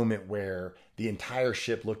be a moment where the entire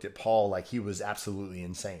ship looked at Paul like he was absolutely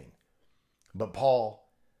insane. But Paul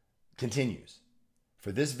continues,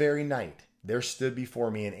 for this very night, there stood before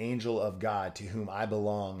me an angel of God to whom I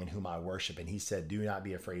belong and whom I worship. And he said, do not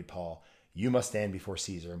be afraid, Paul. You must stand before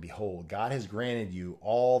Caesar. And behold, God has granted you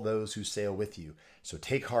all those who sail with you. So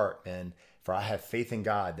take heart, men, for I have faith in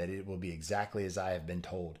God that it will be exactly as I have been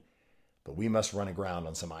told. But we must run aground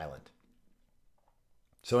on some island.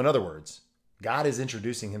 So in other words, God is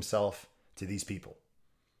introducing himself to these people.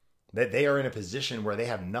 That they are in a position where they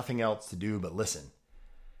have nothing else to do but listen.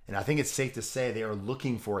 And I think it's safe to say they are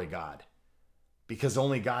looking for a God, because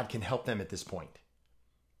only God can help them at this point.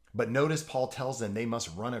 But notice Paul tells them they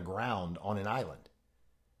must run aground on an island.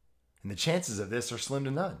 And the chances of this are slim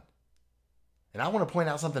to none. And I want to point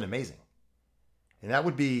out something amazing. And that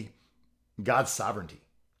would be God's sovereignty.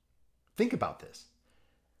 Think about this.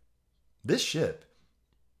 This ship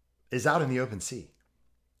is out in the open sea.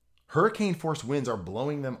 Hurricane force winds are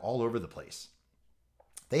blowing them all over the place.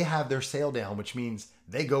 They have their sail down, which means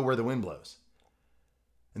they go where the wind blows.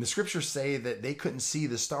 And the scriptures say that they couldn't see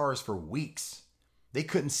the stars for weeks. They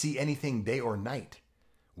couldn't see anything day or night,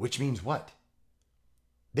 which means what?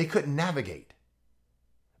 They couldn't navigate.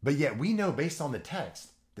 But yet we know based on the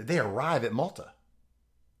text that they arrive at Malta.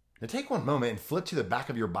 Now take one moment and flip to the back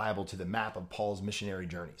of your Bible to the map of Paul's missionary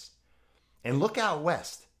journeys. And look out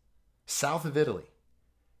west, south of Italy.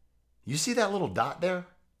 You see that little dot there?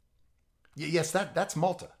 Yes, that's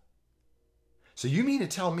Malta. So you mean to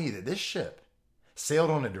tell me that this ship sailed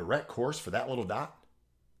on a direct course for that little dot?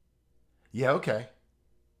 Yeah, okay.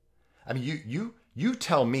 I mean, you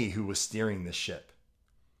tell me who was steering this ship.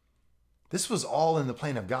 This was all in the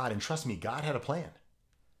plan of God, and trust me, God had a plan.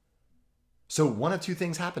 So one of two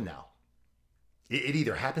things happen now. It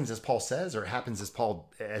either happens as Paul says, or it happens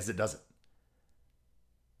as it doesn't.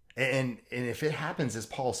 And if it happens as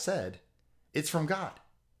Paul said, it's from God.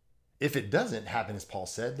 If it doesn't happen as Paul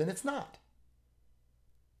said, then it's not.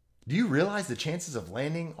 Do you realize the chances of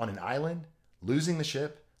landing on an island, losing the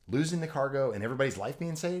ship, losing the cargo, and everybody's life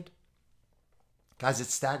being saved? Guys,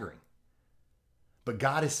 it's staggering. But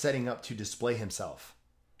God is setting up to display himself.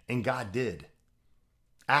 And God did.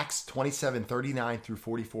 Acts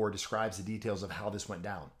 27:39-44 describes the details of how this went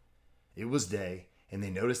down. It was day, and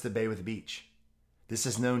they noticed the bay with the beach. This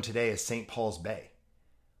is known today as St. Paul's Bay.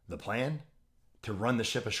 The plan? To run the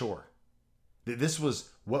ship ashore. This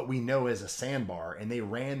was what we know as a sandbar, and they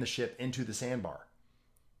ran the ship into the sandbar.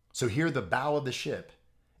 So here the bow of the ship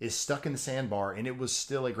is stuck in the sandbar, and it was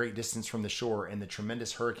still a great distance from the shore, and the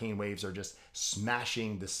tremendous hurricane waves are just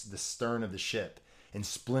smashing the stern of the ship and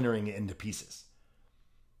splintering it into pieces.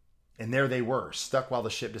 And there they were, stuck while the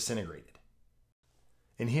ship disintegrated.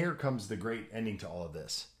 And here comes the great ending to all of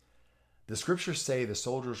this. The scriptures say the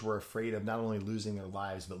soldiers were afraid of not only losing their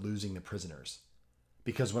lives, but losing the prisoners.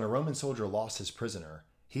 Because when a Roman soldier lost his prisoner,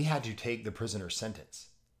 he had to take the prisoner's sentence.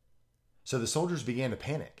 So the soldiers began to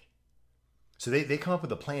panic. So they come up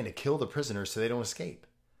with a plan to kill the prisoners so they don't escape.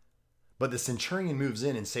 But the centurion moves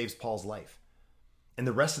in and saves Paul's life. And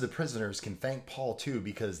the rest of the prisoners can thank Paul too,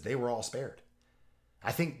 because they were all spared.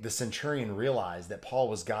 I think the centurion realized that Paul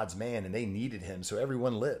was God's man and they needed him, so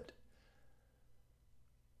everyone lived.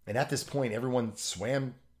 And at this point, everyone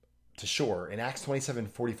swam to shore. And Acts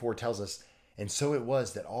 27:44 tells us, and so it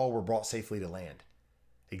was that all were brought safely to land,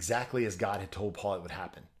 exactly as God had told Paul it would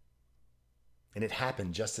happen. And it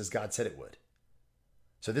happened just as God said it would.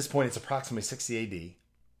 So at this point, it's approximately 60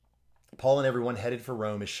 AD. Paul and everyone headed for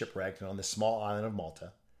Rome is shipwrecked and on this small island of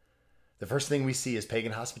Malta. The first thing we see is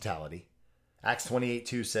pagan hospitality. Acts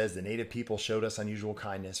 28:2 says the native people showed us unusual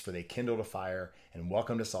kindness, for they kindled a fire and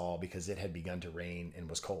welcomed us all because it had begun to rain and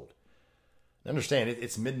was cold. Understand,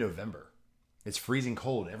 it's mid-November. It's freezing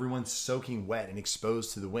cold. Everyone's soaking wet and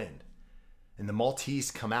exposed to the wind. And the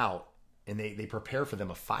Maltese come out and they prepare for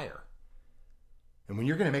them a fire. And when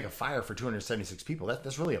you're going to make a fire for 276 people,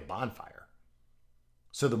 that's really a bonfire.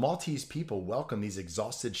 So the Maltese people welcome these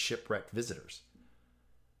exhausted, shipwrecked visitors.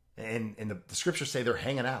 And the scriptures say they're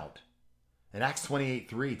hanging out. And Acts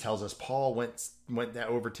 28:3 tells us Paul went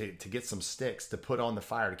over to get some sticks to put on the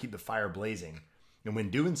fire, to keep the fire blazing. And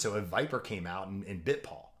when doing so, a viper came out and bit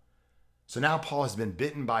Paul. So now Paul has been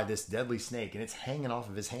bitten by this deadly snake, and it's hanging off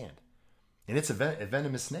of his hand. And it's a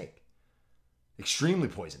venomous snake. Extremely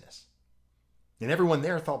poisonous. And everyone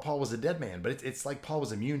there thought Paul was a dead man, but it's like Paul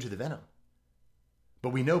was immune to the venom. But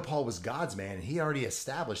we know Paul was God's man, and he already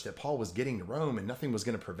established that Paul was getting to Rome, and nothing was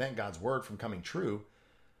going to prevent God's word from coming true.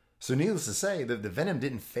 So needless to say, the venom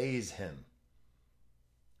didn't faze him.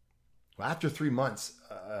 Well, after 3 months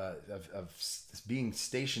of being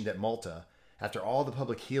stationed at Malta, after all the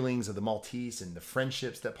public healings of the Maltese and the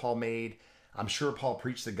friendships that Paul made, I'm sure Paul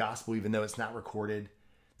preached the gospel even though it's not recorded.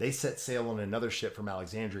 They set sail on another ship from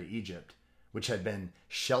Alexandria, Egypt, which had been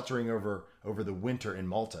sheltering over the winter in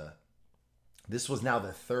Malta. This was now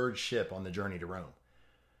the third ship on the journey to Rome.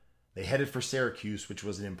 They headed for Syracuse, which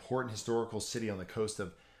was an important historical city on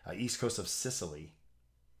the east coast of Sicily.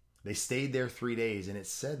 They stayed there 3 days, and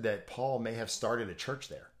it's said that Paul may have started a church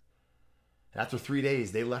there. After 3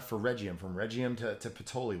 days, they left for Rhegium, from Rhegium to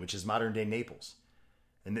Puteoli, which is modern-day Naples.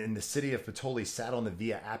 And in the city of Puteoli sat on the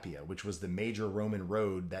Via Appia, which was the major Roman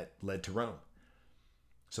road that led to Rome.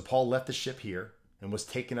 So Paul left the ship here and was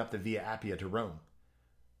taken up the Via Appia to Rome.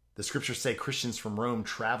 The scriptures say Christians from Rome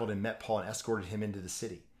traveled and met Paul and escorted him into the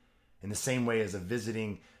city, in the same way as a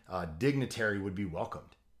visiting dignitary would be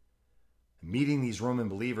welcomed. Meeting these Roman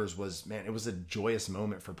believers it was a joyous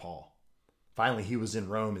moment for Paul. Finally, he was in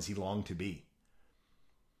Rome as he longed to be.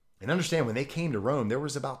 And understand, when they came to Rome, there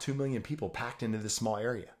was about 2 million people packed into this small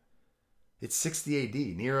area. It's 60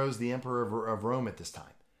 AD. Nero's the emperor of Rome at this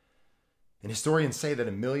time. And historians say that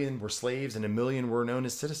 1 million were slaves and 1 million were known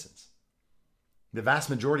as citizens. The vast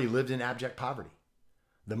majority lived in abject poverty.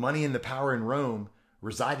 The money and the power in Rome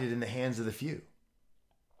resided in the hands of the few.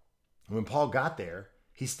 When Paul got there,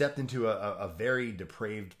 he stepped into a very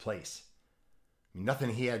depraved place. I mean,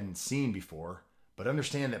 nothing he hadn't seen before, but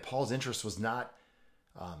understand that Paul's interest was not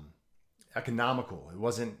economical. It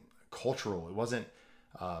wasn't cultural. It wasn't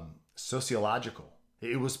sociological.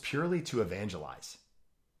 It was purely to evangelize.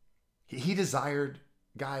 He desired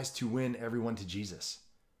guys to win everyone to Jesus.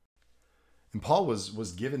 And Paul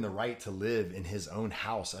was given the right to live in his own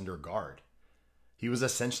house under guard. He was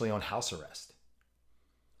essentially on house arrest.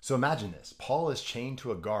 So imagine this. Paul is chained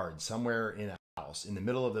to a guard somewhere in a house in the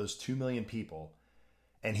middle of those 2 million people,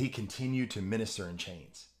 and he continued to minister in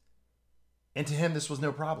chains. And to him, this was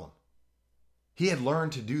no problem. He had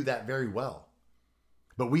learned to do that very well.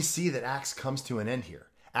 But we see that Acts comes to an end here.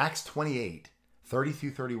 Acts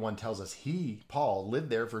 28:30-31 tells us Paul, lived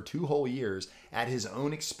there for 2 whole years at his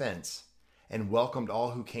own expense and welcomed all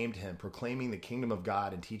who came to him, proclaiming the kingdom of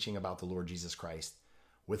God and teaching about the Lord Jesus Christ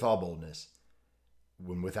with all boldness,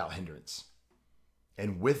 when without hindrance.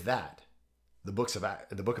 And with that, the book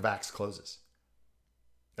of Acts closes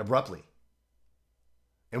abruptly.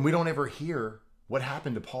 And we don't ever hear what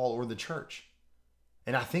happened to Paul or the church.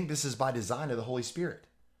 And I think this is by design of the Holy Spirit.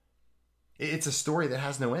 It's a story that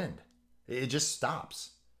has no end. It just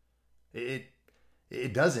stops. It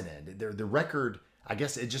doesn't end. The record, I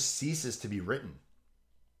guess, it just ceases to be written.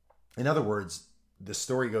 In other words, the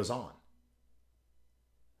story goes on.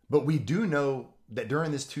 But we do know that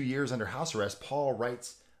during this 2 years under house arrest, Paul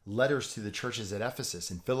writes letters to the churches at Ephesus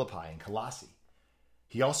and Philippi and Colossae.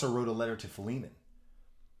 He also wrote a letter to Philemon.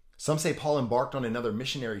 Some say Paul embarked on another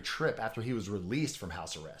missionary trip after he was released from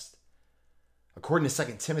house arrest. According to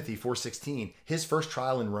 2 Timothy 4:16, his first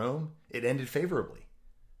trial in Rome, it ended favorably.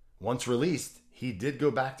 Once released, he did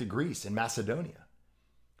go back to Greece and Macedonia.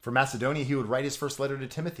 For Macedonia, he would write his first letter to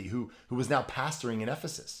Timothy, who was now pastoring in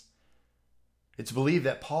Ephesus. It's believed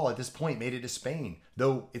that Paul at this point made it to Spain,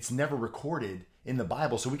 though it's never recorded in the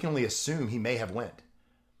Bible, so we can only assume he may have went.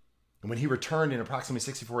 And when he returned in approximately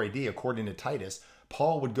 64 AD, according to Titus,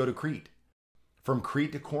 Paul would go to Crete. From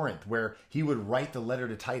Crete to Corinth, where he would write the letter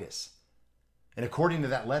to Titus. And according to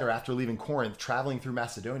that letter, after leaving Corinth, traveling through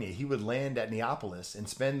Macedonia, he would land at Neapolis and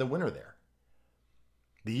spend the winter there.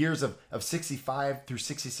 The years of 65 through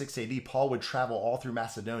 66 AD, Paul would travel all through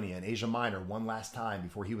Macedonia and Asia Minor one last time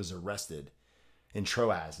before he was arrested in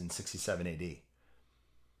Troas in 67 AD.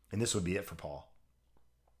 And this would be it for Paul.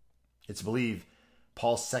 It's believed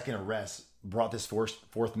Paul's second arrest brought this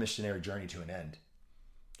fourth missionary journey to an end.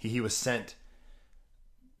 He was sent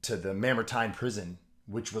to the Mamertine prison,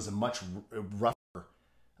 which was a much rougher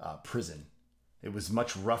prison. It was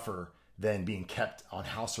much rougher than being kept on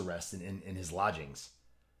house arrest in his lodgings.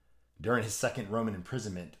 During his second Roman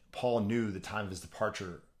imprisonment, Paul knew the time of his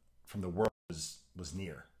departure from the world was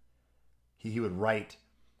near. He would write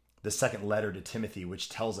the second letter to Timothy, which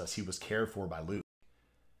tells us he was cared for by Luke.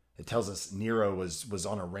 It tells us Nero was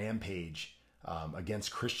on a rampage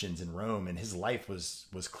against Christians in Rome, and his life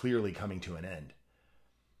was clearly coming to an end.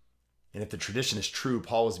 And if the tradition is true,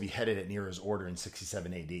 Paul was beheaded at Nero's order in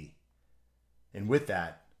 67 AD. And with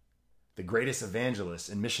that, the greatest evangelist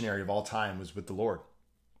and missionary of all time was with the Lord.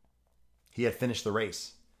 He had finished the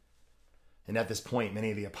race. And at this point,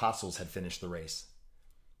 many of the apostles had finished the race.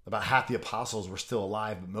 About half the apostles were still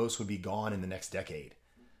alive, but most would be gone in the next decade.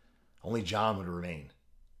 Only John would remain.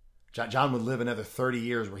 John would live another 30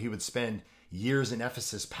 years, where he would spend years in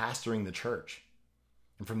Ephesus pastoring the church.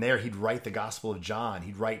 And from there, he'd write the Gospel of John.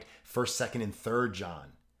 He'd write 1st, 2nd, and 3rd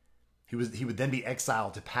John. He would then be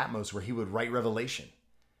exiled to Patmos, where he would write Revelation.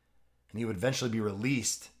 And he would eventually be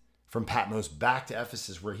released from Patmos back to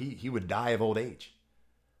Ephesus, where he would die of old age.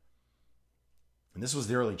 And this was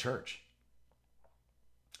the early church.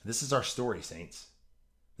 This is our story, saints.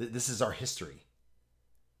 This is our history.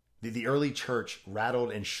 The early church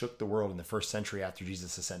rattled and shook the world in the first century after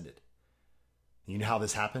Jesus ascended. You know how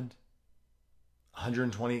this happened?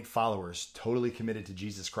 120 followers totally committed to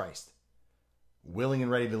Jesus Christ, willing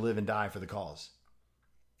and ready to live and die for the cause.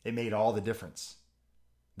 It made all the difference.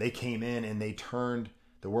 They came in and they turned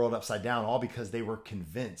the world upside down, all because they were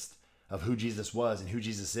convinced of who Jesus was and who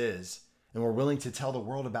Jesus is, and were willing to tell the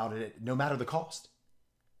world about it no matter the cost.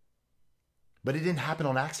 But it didn't happen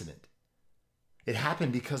on accident. It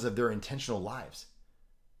happened because of their intentional lives.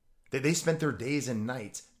 They spent their days and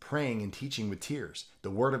nights praying and teaching with tears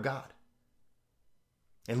the Word of God.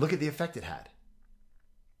 And look at the effect it had.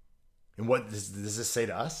 And what does this say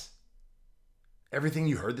to us? Everything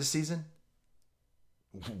you heard this season?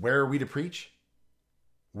 Where are we to preach?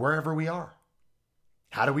 Wherever we are.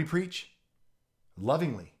 How do we preach?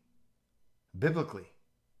 Lovingly, biblically,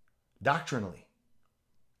 doctrinally.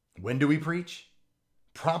 When do we preach?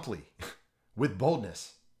 Promptly, with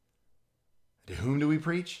boldness. To whom do we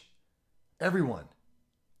preach? Everyone.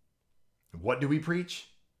 What do we preach?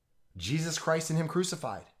 Jesus Christ and Him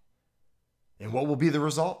crucified. And what will be the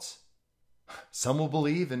results? Some will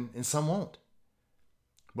believe and some won't.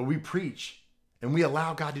 But we preach and we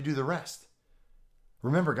allow God to do the rest.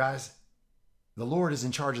 Remember, guys, the Lord is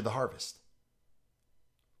in charge of the harvest.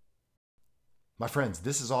 My friends,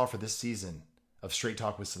 this is all for this season of Straight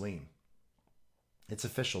Talk with Salim. It's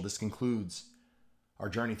official. This concludes our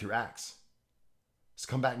journey through Acts. Let's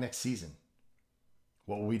come back next season.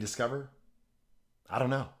 What will we discover? I don't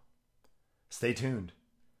know. Stay tuned.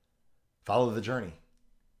 Follow the journey.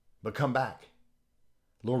 But come back.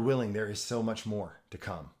 Lord willing, there is so much more to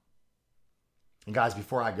come. And guys,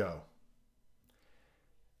 before I go,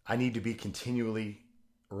 I need to be continually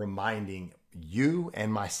reminding you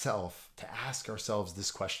and myself to ask ourselves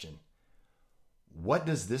this question. What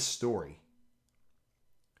does this story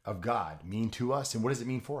of God mean to us, and what does it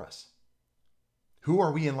mean for us? Who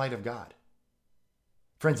are we in light of God?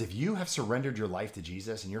 Friends, if you have surrendered your life to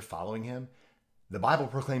Jesus and you're following Him, the Bible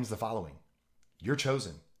proclaims the following. You're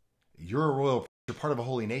chosen. You're a royal, you're part of a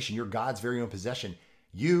holy nation. You're God's very own possession.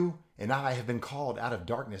 You and I have been called out of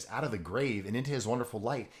darkness, out of the grave, and into His wonderful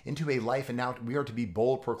light, into a life, and now we are to be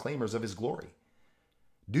bold proclaimers of His glory.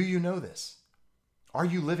 Do you know this? Are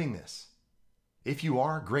you living this? If you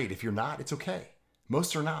are, great. If you're not, it's okay.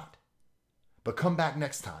 Most are not. But come back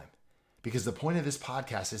next time, because the point of this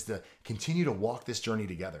podcast is to continue to walk this journey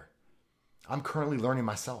together. I'm currently learning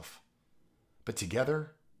myself, but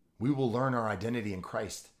together we will learn our identity in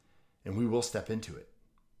Christ, and we will step into it.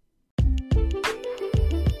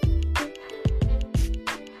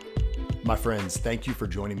 My friends, thank you for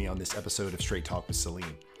joining me on this episode of Straight Talk with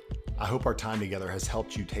Salim. I hope our time together has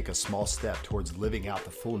helped you take a small step towards living out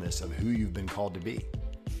the fullness of who you've been called to be.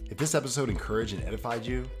 If this episode encouraged and edified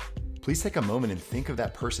you, please take a moment and think of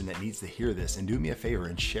that person that needs to hear this, and do me a favor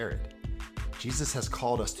and share it. Jesus has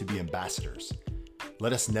called us to be ambassadors.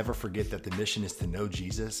 Let us never forget that the mission is to know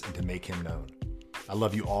Jesus and to make Him known. I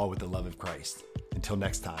love you all with the love of Christ. Until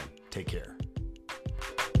next time, take care.